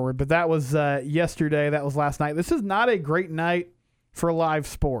moving forward. But that was yesterday. That was last night. This is not a great night for live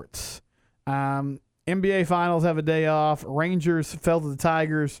sports. NBA Finals have a day off. Rangers fell to the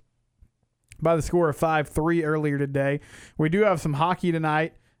Tigers by the score of 5-3 earlier today. We do have some hockey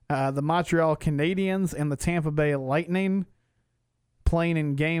tonight. The Montreal Canadiens and the Tampa Bay Lightning playing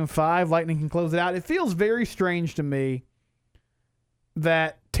in Game 5. Lightning can close it out. It feels very strange to me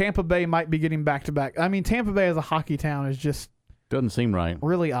that Tampa Bay might be getting back-to-back. I mean, Tampa Bay as a hockey town is just doesn't seem right.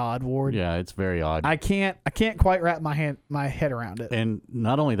 Really odd, Ward. Yeah, it's very odd. I can't quite wrap my head around it. And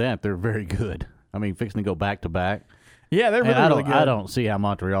not only that, they're very good. I mean, fixing to go back-to-back. Yeah, they're really good. I don't see how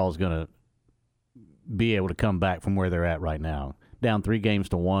Montreal is going to be able to come back from where they're at right now. Down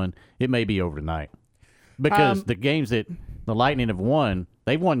 3-1. It may be over tonight. Because the games that the Lightning have won,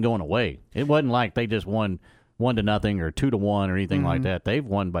 they've won going away. It wasn't like they just won 1-0 or 2-1 or anything like that. They've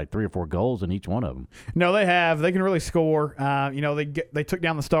won by 3 or 4 goals in each one of them. No, they have. They can really score. They took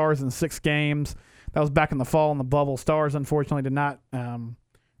down the Stars in 6 games. That was back in the fall in the bubble. Stars, unfortunately, did not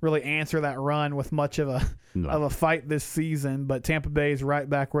really answer that run with much of a fight this season. But Tampa Bay is right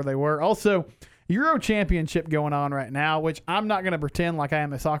back where they were. Also, Euro Championship going on right now, which I'm not going to pretend like I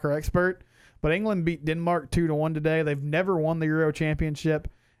am a soccer expert, but England beat Denmark 2-1 today. They've never won the Euro Championship,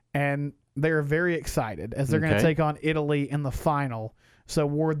 and they're very excited as they're going to take on Italy in the final. So,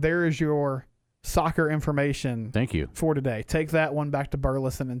 Ward, there is your soccer information. Thank you for today. Take that one back to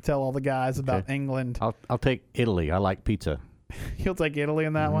Burleson and tell all the guys about England. I'll take Italy. I like pizza. You'll take Italy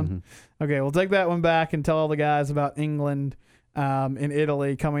in that one? Okay, we'll take that one back and tell all the guys about England in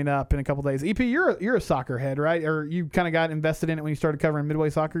Italy coming up in a couple days. EP, you're a soccer head, right? Or you kind of got invested in it when you started covering Midway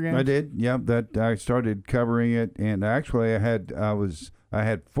soccer games? I did. Yep. That I started covering it, and actually I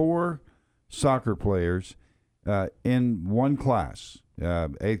had 4 soccer players in one class,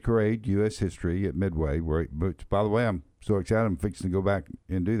 8th grade U.S. history at Midway. Which, by the way, I'm so excited I'm fixing to go back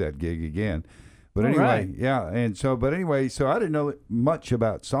and do that gig again. But anyway, yeah, and so I didn't know much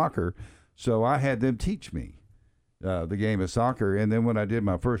about soccer, so I had them teach me the game of soccer. And then when I did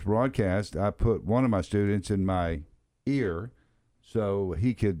my first broadcast, I put one of my students in my ear so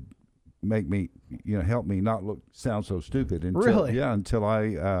he could make me, help me not sound so stupid. Until, really? Yeah, until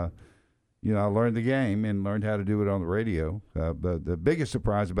I I learned the game and learned how to do it on the radio. But the biggest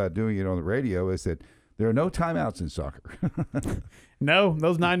surprise about doing it on the radio is that there are no timeouts in soccer. No,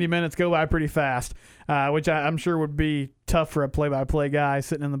 those 90 minutes go by pretty fast, which I'm sure would be tough for a play-by-play guy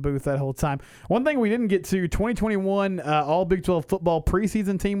sitting in the booth that whole time. One thing we didn't get to, 2021 All Big 12 football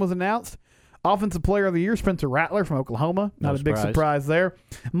preseason team was announced. Offensive Player of the Year, Spencer Rattler from Oklahoma. Not a big surprise there.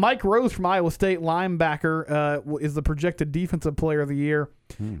 Mike Rose from Iowa State, linebacker, is the projected Defensive Player of the Year.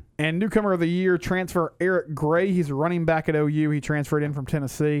 And Newcomer of the Year, transfer Eric Gray. He's a running back at OU. He transferred in from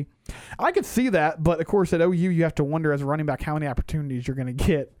Tennessee. I could see that, but, of course, at OU you have to wonder as a running back how many opportunities you're going to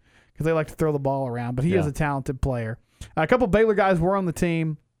get because they like to throw the ball around. But he is a talented player. A couple Baylor guys were on the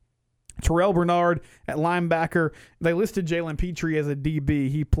team. Terrell Bernard at linebacker. They listed Jalen Petrie as a DB.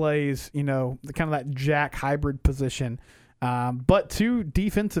 He plays, kind of that jack hybrid position. But two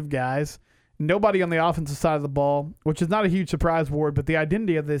defensive guys. Nobody on the offensive side of the ball, which is not a huge surprise, Ward, but the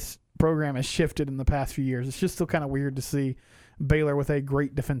identity of this program has shifted in the past few years. It's just still kind of weird to see Baylor with a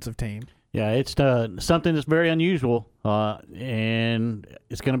great defensive team. Yeah, it's something that's very unusual, and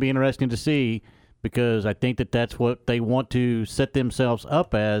it's going to be interesting to see because I think that's what they want to set themselves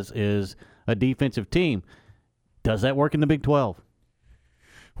up as is a defensive team. Does that work in the Big 12?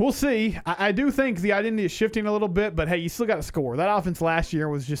 We'll see. I do think the identity is shifting a little bit, but, hey, you still got to score. That offense last year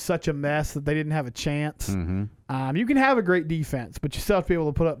was just such a mess that they didn't have a chance. You can have a great defense, but you still have to be able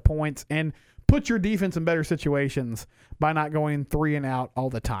to put up points and put your defense in better situations by not going 3 and out all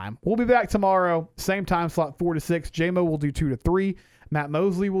the time. We'll be back tomorrow, same time slot, 4 to 6. J-Mo will do 2 to 3. Matt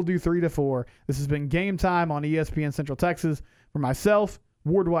Mosley will do 3 to 4. This has been Game Time on ESPN Central Texas. For myself,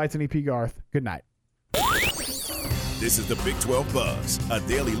 Ward White, and EP Garth, good night. This is the Big 12 Buzz, a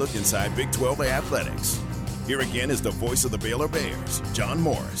daily look inside Big 12 athletics. Here again is the voice of the Baylor Bears, John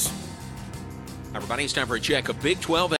Morris. Everybody, it's time for a check of Big 12